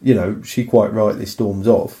 she quite rightly storms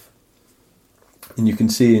off. And you can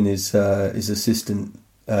see in his assistant,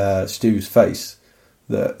 Stu's face,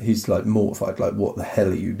 that he's, mortified, what the hell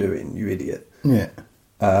are you doing, you idiot? Yeah.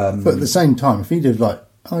 But at the same time, if he'd have,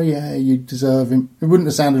 you deserve him, it wouldn't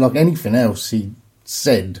have sounded like anything else he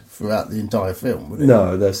said throughout the entire film, would it?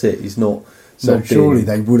 No, that's it. He's not... So surely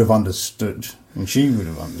they would have understood... And she would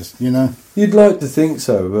have understood, You'd like to think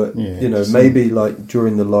so, but, maybe,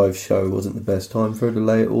 during the live show wasn't the best time for her to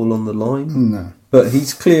lay it all on the line. No. But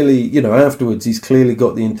he's clearly, afterwards, he's clearly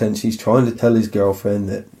got the intention. He's trying to tell his girlfriend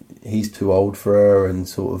that he's too old for her, and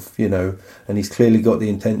sort of, and he's clearly got the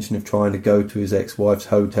intention of trying to go to his ex-wife's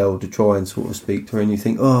hotel to try and sort of speak to her, and you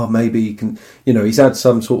think, maybe he can, he's had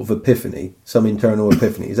some sort of epiphany, some internal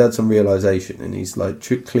epiphany, he's had some realisation, and he's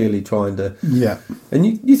clearly trying to, and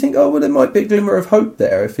you think, there might be a glimmer of hope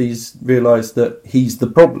there if he's realised that he's the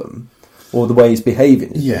problem, or the way he's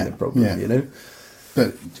behaving is being the problem,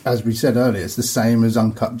 But as we said earlier, it's the same as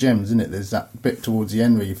Uncut Gems, isn't it? There's that bit towards the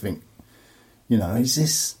end where you think,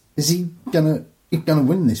 is he gonna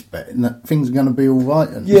win this bet, and that things are gonna be all right?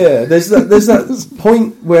 And there's that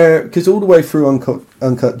point where, because all the way through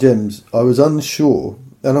Uncut Gems, I was unsure,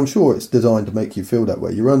 and I'm sure it's designed to make you feel that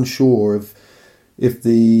way. You're unsure of if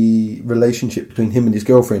the relationship between him and his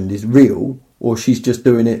girlfriend is real, or she's just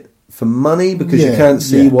doing it for money, because you can't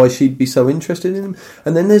see why she'd be so interested in him.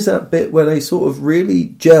 And then there's that bit where they sort of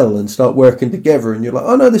really gel and start working together, and you're like,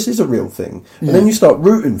 oh no, this is a real thing. And then you start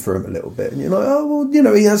rooting for him a little bit, and you're like, oh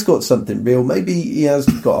well, he has got something real, maybe he has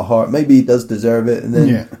got a heart, maybe he does deserve it, and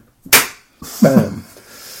then bam.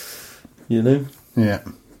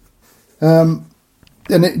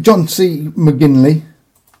 And John C. McGinley,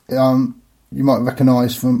 you might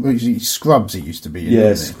recognise from Scrubs. He used to be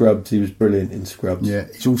in, Scrubs. He was brilliant in Scrubs. Yeah,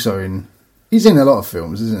 he's in a lot of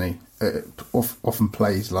films, isn't he? Often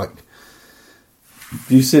plays Have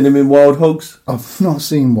you seen him in Wild Hogs? I've not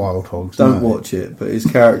seen Wild Hogs. Don't watch it, but his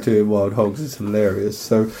character in Wild Hogs is hilarious.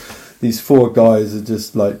 So these four guys are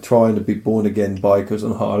just trying to be born again bikers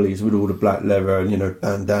on Harleys with all the black leather and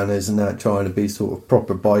bandanas and that, trying to be sort of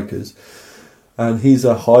proper bikers. And he's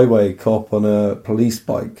a highway cop on a police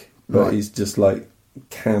bike. But he's just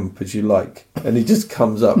camp as you like, and he just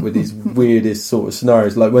comes up with these weirdest sort of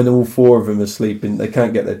scenarios, like when all four of them are sleeping, they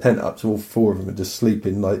can't get their tent up, so all four of them are just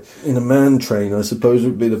sleeping in a man train, I suppose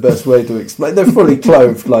would be the best way to explain. They're fully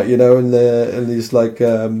clothed, and he's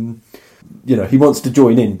he wants to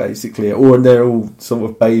join in basically, or they're all sort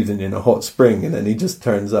of bathing in a hot spring, and then he just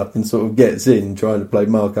turns up and sort of gets in trying to play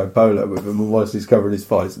Marco Polo with them, and whilst he's covering his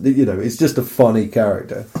face, it's just a funny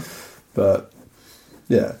character. But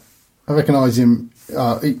I recognise him.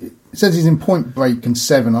 It says he's in Point Break and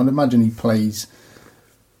Seven. I'd imagine he plays...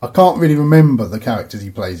 I can't really remember the characters he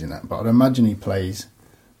plays in that, but I'd imagine he plays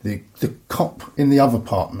the cop in the other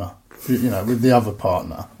partner, with the other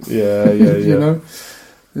partner. Yeah. You know,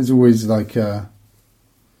 there's always like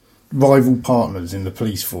rival partners in the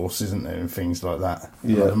police force, isn't there, and things like that.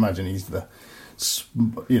 Yeah. I'd imagine he's the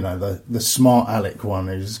smart Alec one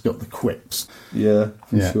who's got the quips. Yeah,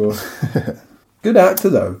 for sure. Good actor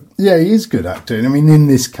though. Yeah, he is good actor. And I mean, in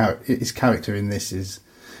this his character in this is,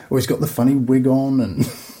 he's got the funny wig on, and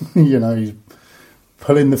he's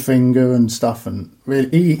pulling the finger and stuff, and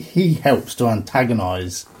really he helps to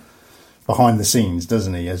antagonise behind the scenes,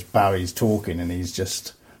 doesn't he? As Barry's talking, and he's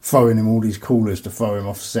just throwing him all these coolers to throw him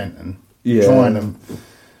off scent, and trying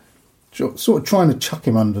to chuck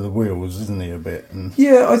him under the wheels, isn't he, a bit? And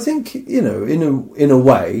yeah, I think in a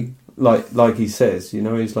way. Like he says,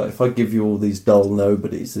 he's like, if I give you all these dull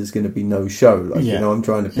nobodies, there's going to be no show. Like, I'm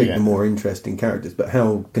trying to pick the more interesting characters, but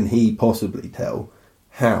how can he possibly tell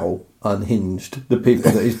how unhinged the people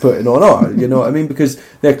that he's putting on are? You know what I mean? Because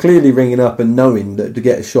they're clearly ringing up and knowing that to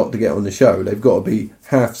get a shot to get on the show, they've got to be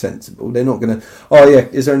half sensible. They're not going to,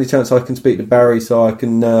 is there any chance I can speak to Barry so I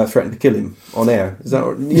can threaten to kill him on air? Is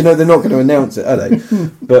that, they're not going to announce it, are they?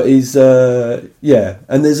 But he's,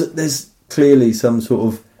 and there's clearly some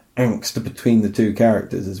sort of angst between the two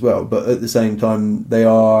characters as well, but at the same time they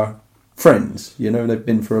are friends. They've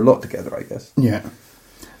been through a lot together, I guess. Yeah.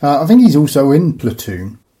 I think he's also in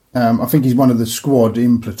Platoon. I think he's one of the squad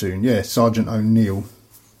in Platoon. Yeah, Sergeant O'Neill.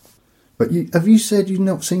 But have you said you've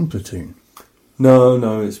not seen Platoon?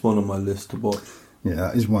 No, it's one on my list to watch. Yeah,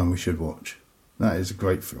 that is one we should watch. That is a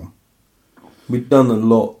great film. We've done a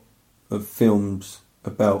lot of films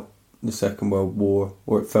about the Second World War,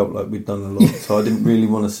 or it felt like we'd done a lot, so I didn't really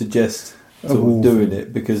want to suggest doing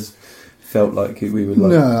it, because it felt like we were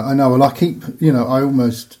like... No, I know, well I keep, I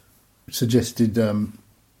almost suggested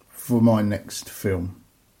for my next film,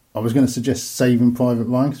 I was going to suggest Saving Private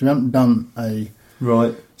Ryan, because we haven't done a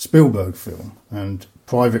Spielberg film, and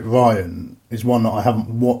Private Ryan is one that I haven't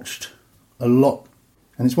watched a lot,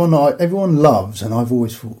 and it's one that everyone loves, and I've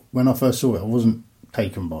always thought, when I first saw it, I wasn't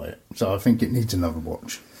taken by it, so I think it needs another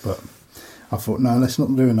watch. But I thought, no, let's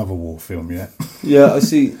not do another war film yet. Yeah, I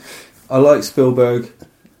see. I like Spielberg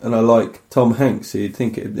and I like Tom Hanks, so you'd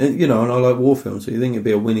think and I like war films, so you think it'd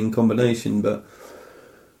be a winning combination. But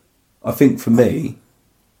I think for me,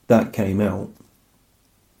 that came out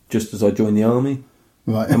just as I joined the army.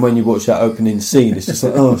 Right. And when you watch that opening scene, it's just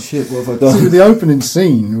like, oh shit, what have I done? See, the opening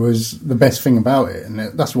scene was the best thing about it, and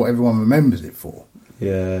that's what everyone remembers it for.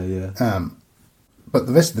 Yeah. But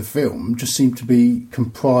the rest of the film just seemed to be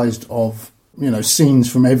comprised of, scenes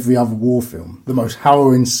from every other war film. The most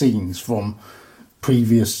harrowing scenes from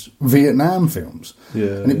previous Vietnam films.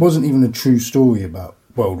 Yeah. And it wasn't even a true story about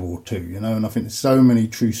World War II, And I think so many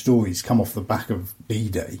true stories come off the back of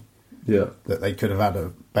D-Day. Yeah. That they could have had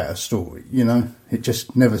a better story, It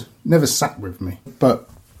just never sat with me. But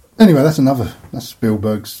anyway, that's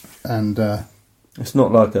Spielberg's, and... It's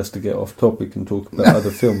not like us to get off topic and talk about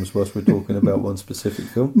other films whilst we're talking about one specific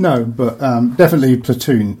film. No, but definitely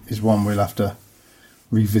Platoon is one we'll have to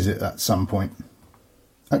revisit at some point.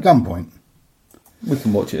 At gunpoint. We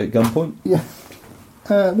can watch it at gunpoint. Yeah.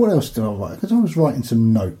 What else did I write? Because I was writing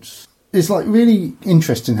some notes. It's like really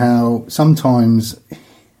interesting how sometimes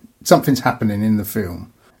something's happening in the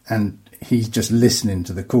film and he's just listening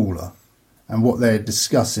to the caller, and what they're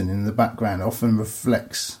discussing in the background often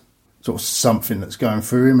reflects sort of something that's going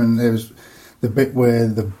through him. And there's the bit where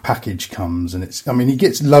the package comes, and he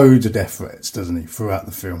gets loads of death threats, doesn't he, throughout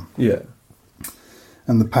the film? Yeah.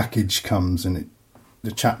 And the package comes, and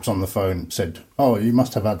the chap's on the phone said, "Oh, you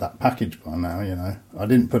must have had that package by now, I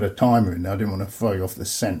didn't put a timer in there, I didn't want to throw you off the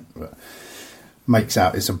scent," but makes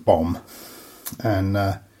out it's a bomb. And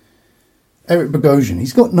Eric Bogosian,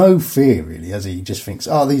 he's got no fear really, has he? He just thinks,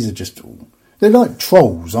 these are just all... They're like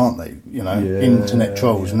trolls, aren't they? Internet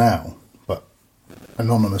trolls now, but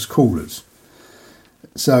anonymous callers.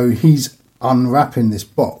 So he's unwrapping this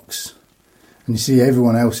box, and you see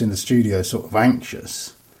everyone else in the studio sort of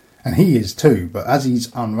anxious, and he is too. But as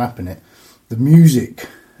he's unwrapping it, the music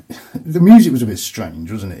was a bit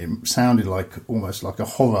strange, wasn't it? It sounded almost like a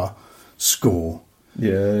horror score.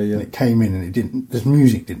 Yeah. And it came in, and the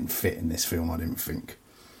music didn't fit in this film, I didn't think.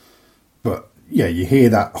 But yeah, you hear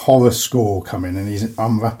that horror score coming, and he's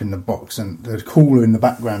unwrapping the box, and the caller in the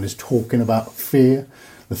background is talking about fear,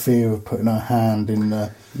 the fear of putting her hand in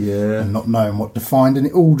the... Yeah. And not knowing what to find, and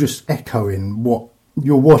it all just echoing what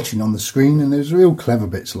you're watching on the screen, and there's real clever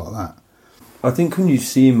bits like that. I think when you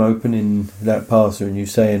see him opening that parcel and you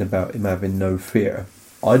saying about him having no fear,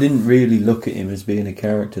 I didn't really look at him as being a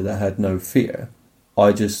character that had no fear.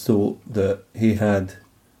 I just thought that he had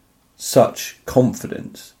such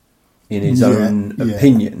confidence in his own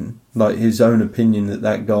opinion, like his own opinion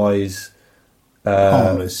that guy's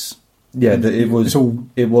harmless. Yeah, that it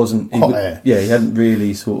wasn't hot air. Yeah, he hadn't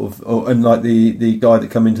really sort of. And like the guy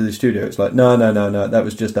that come into the studio, it's like no, that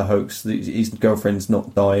was just a hoax. His girlfriend's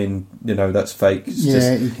not dying. That's fake. It's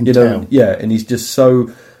you can tell. Yeah, and he's just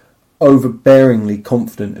so overbearingly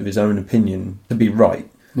confident of his own opinion to be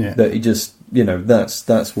right that he just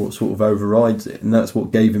that's what sort of overrides it, and that's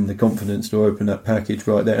what gave him the confidence to open that package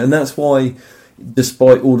right there. And that's why,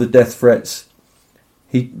 despite all the death threats,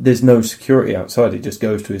 there's no security outside. He just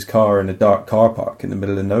goes to his car in a dark car park in the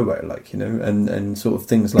middle of nowhere, and sort of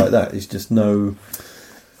things like that. It's just no.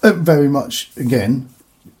 Very much again,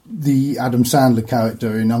 the Adam Sandler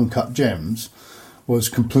character in Uncut Gems was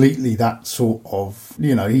completely that sort of.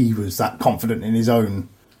 He was that confident in his own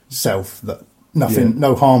self that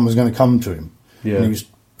no harm was going to come to him. Yeah. And he was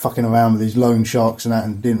fucking around with these loan sharks and that,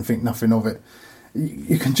 and didn't think nothing of it.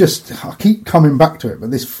 You can just. I keep coming back to it,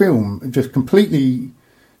 but this film just completely.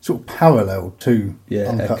 Sort of parallel to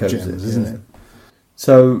Uncut Gems, isn't it?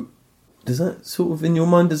 So, does that sort of, in your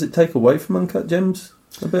mind, does it take away from Uncut Gems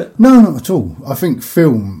a bit? No, not at all. I think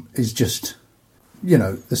film is just,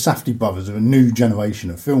 the Safdie brothers are a new generation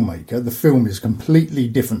of filmmaker. The film is a completely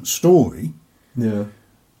different story. Yeah.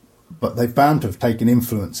 But they're bound to have taken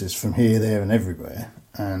influences from here, there and everywhere.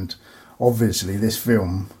 And obviously this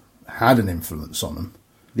film had an influence on them.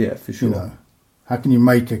 Yeah, for sure. How can you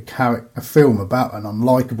make a film about an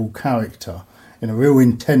unlikable character in a real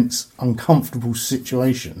intense, uncomfortable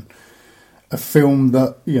situation? A film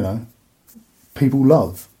that, people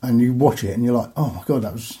love. And you watch it and you're like, oh my God,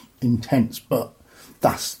 that was intense. But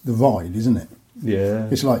that's the ride, isn't it? Yeah.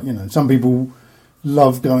 It's like, some people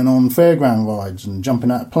love going on fairground rides and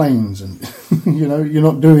jumping out of planes. And, you're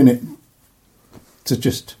not doing it to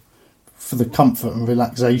just for the comfort and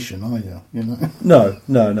relaxation, are you?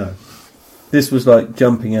 No. This was like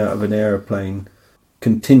jumping out of an aeroplane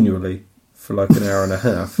continually for like an hour and a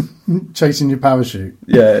half. Chasing your parachute.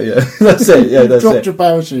 Yeah. That's it. Yeah, that's Dropped your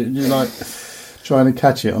parachute and you're like trying to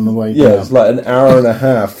catch it on the way down. Yeah, it's like an hour and a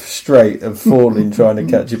half straight of falling trying to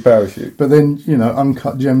catch your parachute. But then,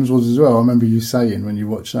 Uncut Gems was as well. I remember you saying when you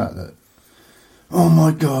watched that oh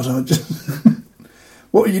my God,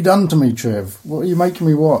 what have you done to me, Trev? What are you making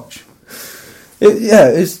me watch?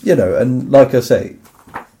 It's, and like I say,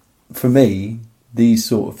 for me, these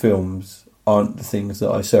sort of films aren't the things that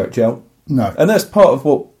I search out. No. And that's part of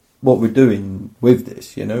what we're doing with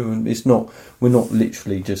this, and it's not, we're not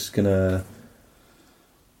literally just gonna,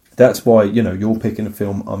 that's why, you're picking a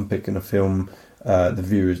film, I'm picking a film,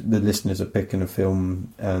 the listeners are picking a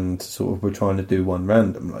film, and sort of we're trying to do one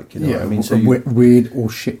random, what I mean? So weird or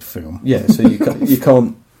shit film. Yeah, so you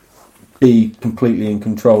can't be completely in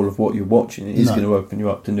control of what you're watching. It is going to open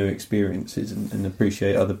you up to new experiences and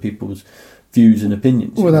appreciate other people's views and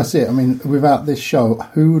opinions. Well, that's it. I mean, without this show,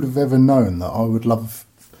 who would have ever known that I would love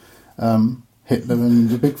Hitler and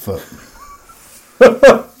the Bigfoot?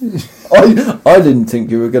 I didn't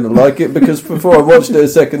think you were going to like it because before I watched it a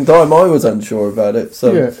second time, I was unsure about it.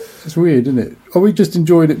 So yeah, it's weird, isn't it? Or we just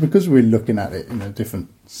enjoyed it because we're looking at it in a different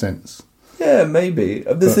sense. Yeah, maybe.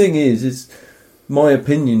 The thing is my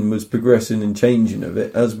opinion was progressing and changing of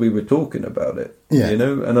it as we were talking about it. Yeah.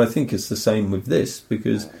 And I think it's the same with this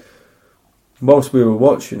because whilst we were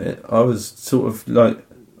watching it, I was sort of like,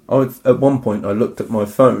 at one point I looked at my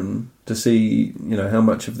phone to see, how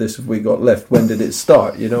much of this have we got left? When did it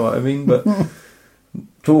start? You know what I mean? But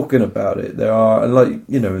talking about it, there are, and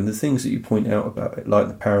and the things that you point out about it, like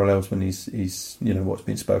the parallels when he's what's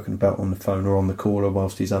been spoken about on the phone or on the caller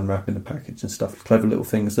whilst he's unwrapping the package and stuff, clever little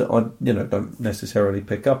things that I, don't necessarily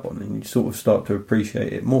pick up on, and you sort of start to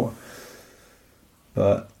appreciate it more.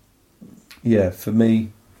 But yeah, for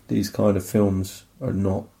me, these kind of films are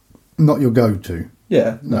not your go-to.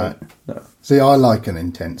 Yeah, no. See, I like an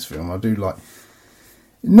intense film. I do like,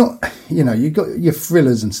 not, you got your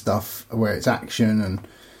thrillers and stuff where it's action and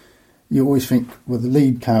you always think, well, the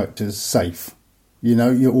lead character's safe.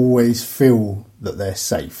 You always feel that they're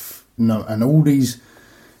safe. And all these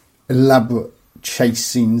elaborate chase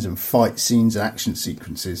scenes and fight scenes and action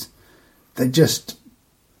sequences,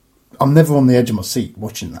 I'm never on the edge of my seat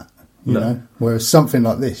watching that, you know? Whereas something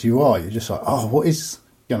like this, you're just like, oh, what is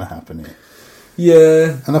going to happen here?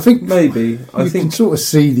 Yeah, and I think maybe you can sort of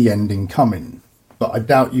see the ending coming, but I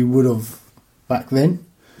doubt you would have back then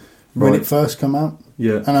when it first came out.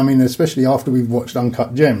 Yeah, and I mean, especially after we've watched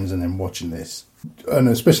Uncut Gems and then watching this, and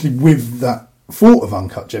especially with that thought of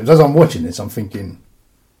Uncut Gems, as I'm watching this, I'm thinking,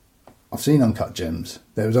 I've seen Uncut Gems.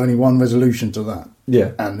 There was only one resolution to that.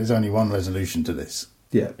 Yeah, and there's only one resolution to this.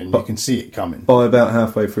 Yeah, and you can see it coming. By about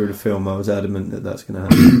halfway through the film, I was adamant that that's going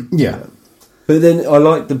to happen. Yeah. But then I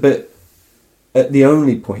like the bit at the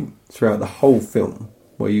only point throughout the whole film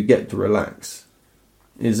where you get to relax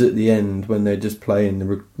is at the end when they're just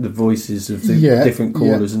playing the voices of the different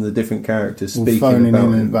callers and the different characters speaking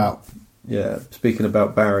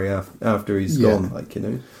about Barry after he's gone, like, you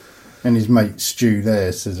know. And his mate Stu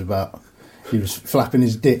there says about he was flapping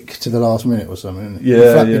his dick to the last minute or something. Yeah,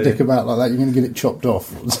 you flap your dick about like that, you're going to get it chopped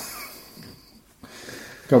off.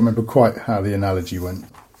 Can't remember quite how the analogy went,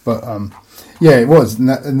 but yeah, it was,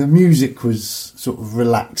 and the music was sort of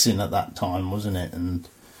relaxing at that time, wasn't it? And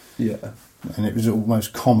it was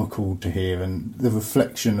almost comical to hear, and the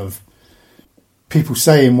reflection of people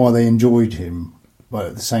saying why they enjoyed him, but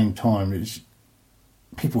at the same time,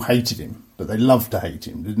 people hated him, but they loved to hate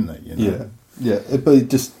him, didn't they? You know? Yeah, but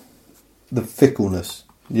just the fickleness,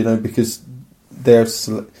 you know, because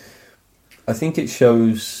I think it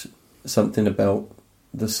shows something about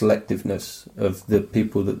the selectiveness of the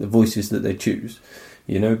people, the voices that they choose,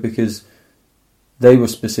 you know, because they were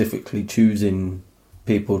specifically choosing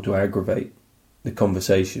people to aggravate the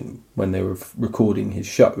conversation when they were recording his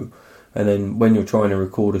show. And then when you're trying to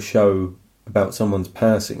record a show about someone's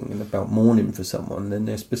passing and about mourning for someone, then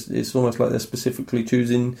it's almost like they're specifically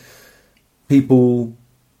choosing people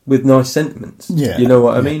with nice sentiments. Yeah, you know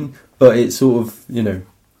what I mean? But it sort of, you know,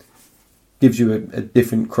 gives you a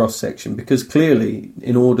different cross-section, because clearly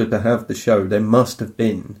in order to have the show there must have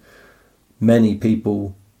been many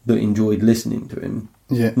people that enjoyed listening to him,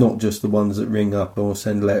 not just the ones that ring up or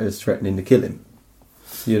send letters threatening to kill him,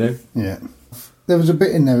 you know? Yeah. There was a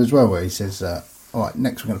bit in there as well where he says, alright,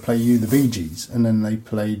 next we're going to play you the Bee Gees, and then they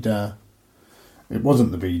played, it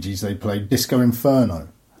wasn't the Bee Gees, they played Disco Inferno,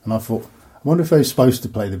 and I thought, I wonder if they were supposed to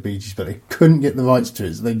play the Bee Gees, but they couldn't get the rights to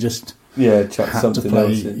it, so they just chucked something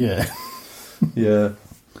else in. Yeah.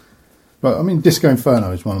 But I mean, Disco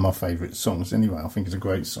Inferno is one of my favourite songs anyway. I think it's a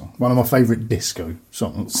great song. One of my favourite disco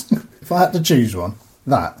songs. If I had to choose one,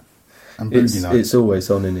 that and Boogie Nights. It's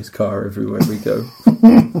always on in his car everywhere we go.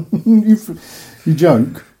 you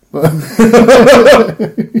joke, but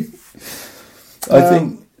I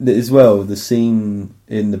think that as well, the scene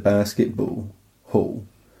in the basketball hall,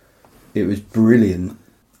 it was brilliant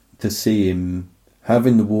to see him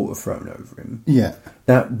having the water thrown over him. Yeah.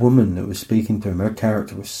 That woman that was speaking to him, her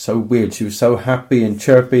character was so weird. She was so happy and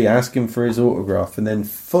chirpy, asking for his autograph, and then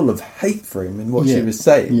full of hate for him and what she was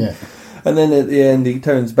saying. Yeah. And then at the end, he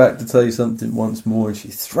turns back to say something once more, and she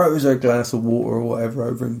throws her glass of water or whatever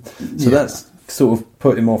over him. So that's sort of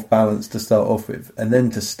put him off balance to start off with. And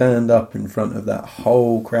then to stand up in front of that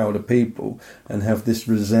whole crowd of people and have this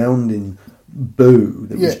resounding boo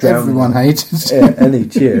that was drowning. Everyone hated. And he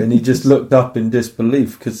cheered, and he just looked up in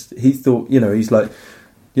disbelief, because he thought, you know, he's like,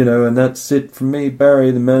 you know, and that's it from me,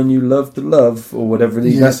 Barry, the man you love to love, or whatever.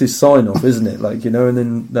 That's his sign off, isn't it? Like, you know, and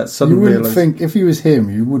then that suddenly. You wouldn't think, if he was him,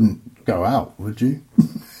 you wouldn't go out, would you?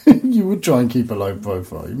 You would try and keep a low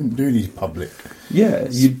profile. You wouldn't do these public. Yeah,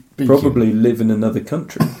 you'd probably live in another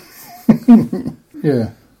country.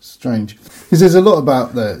 Yeah, strange. Because there's a lot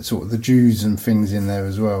about the sort of the Jews and things in there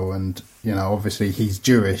as well, and you know, obviously he's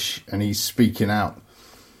Jewish and he's speaking out.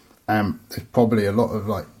 There's probably a lot of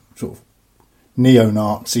like sort of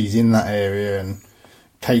neo-Nazis in that area and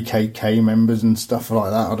KKK members and stuff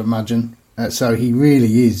like that, I'd imagine. So he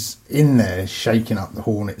really is in there shaking up the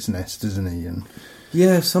hornet's nest, isn't he? And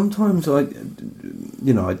yeah, sometimes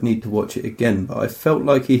I'd need to watch it again, but I felt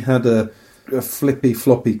like he had a flippy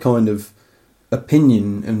floppy kind of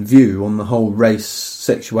opinion and view on the whole race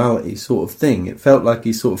sexuality sort of thing. It felt like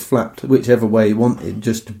he sort of flapped whichever way he wanted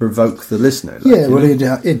just to provoke the listener.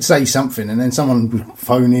 Like, he'd say something, and then someone would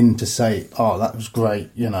phone in to say, "Oh, that was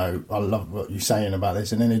great, you know, I love what you're saying about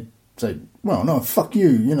this," and then he'd say, "Well, no, fuck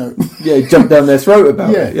you," you know. Yeah, he jumped down their throat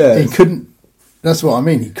about it. Yeah, he couldn't. That's what I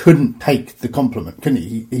mean. He couldn't take the compliment, couldn't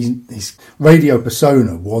he? His radio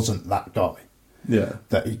persona wasn't that guy. Yeah,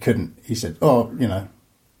 that he couldn't. He said, "Oh, you know,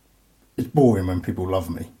 it's boring when people love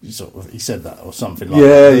me." He said that or something like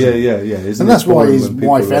that. Yeah. And that's why his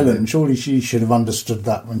wife Ellen, surely she should have understood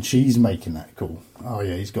that when she's making that call. Oh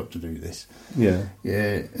yeah, he's got to do this. Yeah.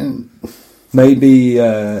 And maybe,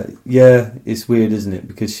 it's weird, isn't it?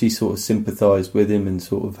 Because she sort of sympathised with him and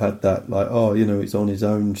sort of had that, like, oh, you know, he's on his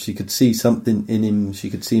own. She could see something in him. She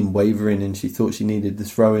could see him wavering, and she thought she needed to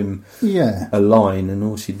throw him a line. And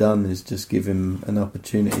all she done is just give him an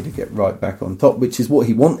opportunity to get right back on top, which is what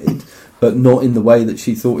he wanted, but not in the way that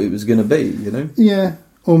she thought it was going to be, you know? Yeah.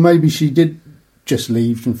 Or maybe she did just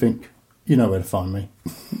leave and think, you know where to find me.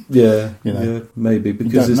 Yeah, you know, yeah, maybe,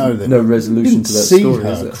 because there's no resolution to that story. You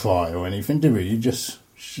didn't see her cry or anything, do we? You just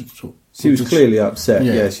She was clearly upset.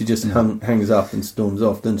 Yeah. Yeah, she just hangs up and storms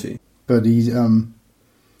off, doesn't she? But he's,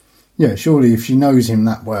 surely if she knows him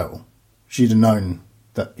that well, she'd have known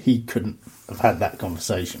that he couldn't have had that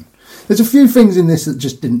conversation. There's a few things in this that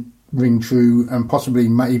just didn't ring true, and possibly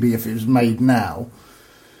maybe if it was made now,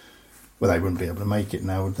 well, they wouldn't be able to make it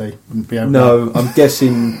now, would they? Wouldn't be able No, I'm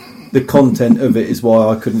guessing the content of it is why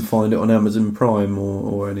I couldn't find it on Amazon Prime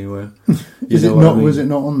or anywhere. Was it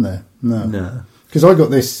not on there? No. Because I got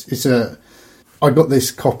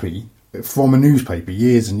this copy from a newspaper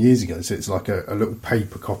years and years ago, so it's like a little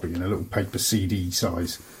paper copy in a little paper CD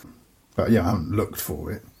size. But yeah, I haven't looked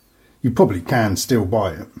for it. You probably can still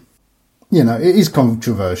buy it. You know, it is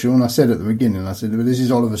controversial, and I said at the beginning, I said, well, this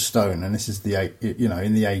is Oliver Stone, and this is in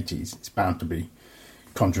the 80s, it's bound to be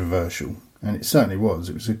controversial, and it certainly was.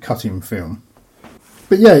 It was a cutting film.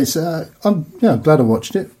 But yeah, I'm glad I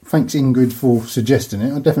watched it. Thanks, Ingrid, for suggesting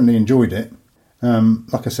it. I definitely enjoyed it.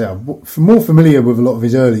 Like I say, I'm more familiar with a lot of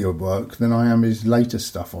his earlier work than I am his later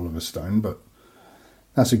stuff, Oliver Stone, but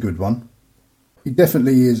that's a good one. He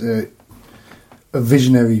definitely is a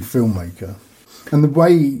visionary filmmaker. And the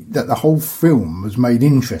way that the whole film was made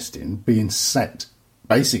interesting, being set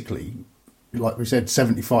basically, like we said,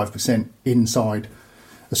 75% inside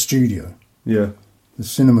a studio. Yeah. The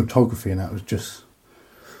cinematography in that was just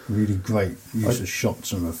really great. Use of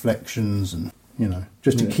shots and reflections and,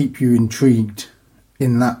 just to keep you intrigued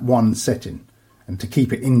in that one setting and to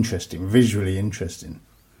keep it interesting, visually interesting.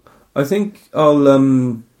 I think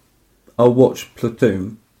I'll watch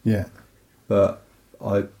Platoon. Yeah. But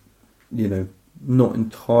not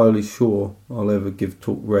entirely sure I'll ever give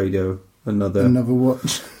Talk Radio another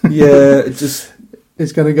watch. Yeah, it's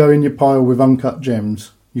going to go in your pile with Uncut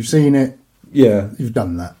Gems. You've seen it. Yeah, you've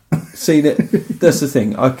done that. Seen it. That's the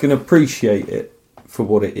thing. I can appreciate it for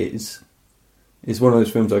what it is. It's one of those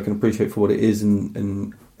films I can appreciate for what it is,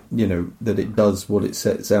 and that it does what it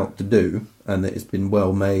sets out to do, and that it's been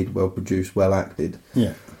well made, well produced, well acted.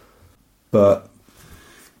 Yeah, but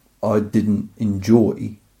I didn't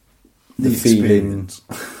enjoy the feeling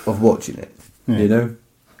of watching it. Yeah.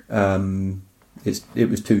 It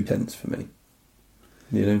was too tense for me.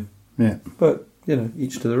 Yeah. But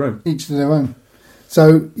each to their own. Each to their own.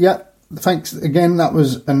 So yeah, thanks again. That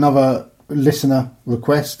was another listener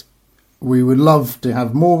request. We would love to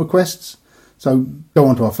have more requests. So go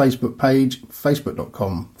onto our Facebook page,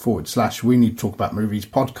 facebook.com/We Need to Talk About Movies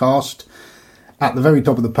podcast. At the very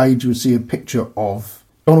top of the page, you'll see a picture of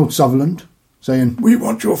Donald Sutherland saying, "We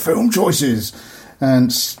want your film choices,"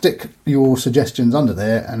 and stick your suggestions under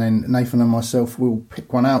there, and then Nathan and myself will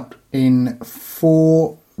pick one out in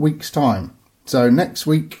 4 weeks' time. So next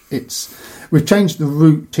week, we've changed the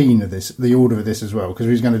routine of this, the order of this as well, because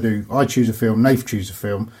we're going to do, I choose a film, Nath choose a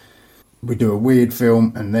film, we do a weird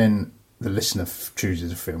film, and then the listener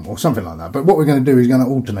chooses a film, or something like that. But what we're going to do is going to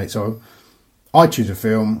alternate. So I choose a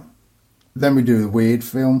film, then we do the weird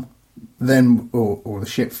film, then or the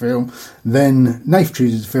shit film, then Nath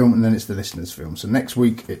chooses a film, and then it's the listener's film. So next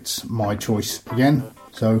week it's my choice again.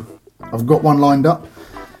 So I've got one lined up.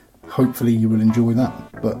 Hopefully you will enjoy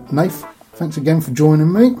that. But Nath, thanks again for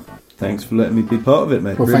joining me. Thanks for letting me be part of it,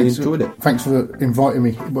 mate. Well, really enjoyed it. Thanks for inviting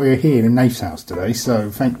me. We're here in Nath's house today, so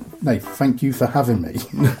thank you for having me.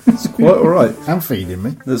 It's quite all right. And feeding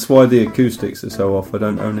me. That's why the acoustics are so off. I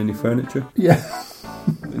don't own any furniture. Yeah.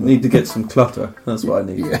 I need to get some clutter. That's what I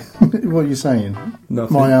need. Yeah. What are you saying?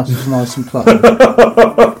 Nothing. My house is nice and cluttered.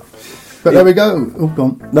 But there we go. Oh,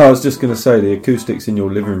 gone. No, I was just going to say the acoustics in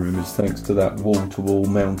your living room is thanks to that wall-to-wall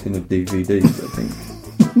mounting of DVDs, I think.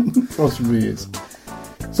 Possibly is.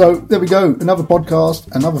 So there we go. Another podcast,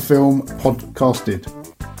 another film podcasted.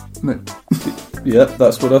 Yeah,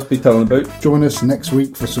 that's what I'll be telling about. Join us next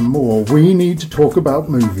week for some more We Need to Talk About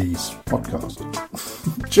Movies podcast.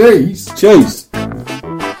 Cheers. Cheers.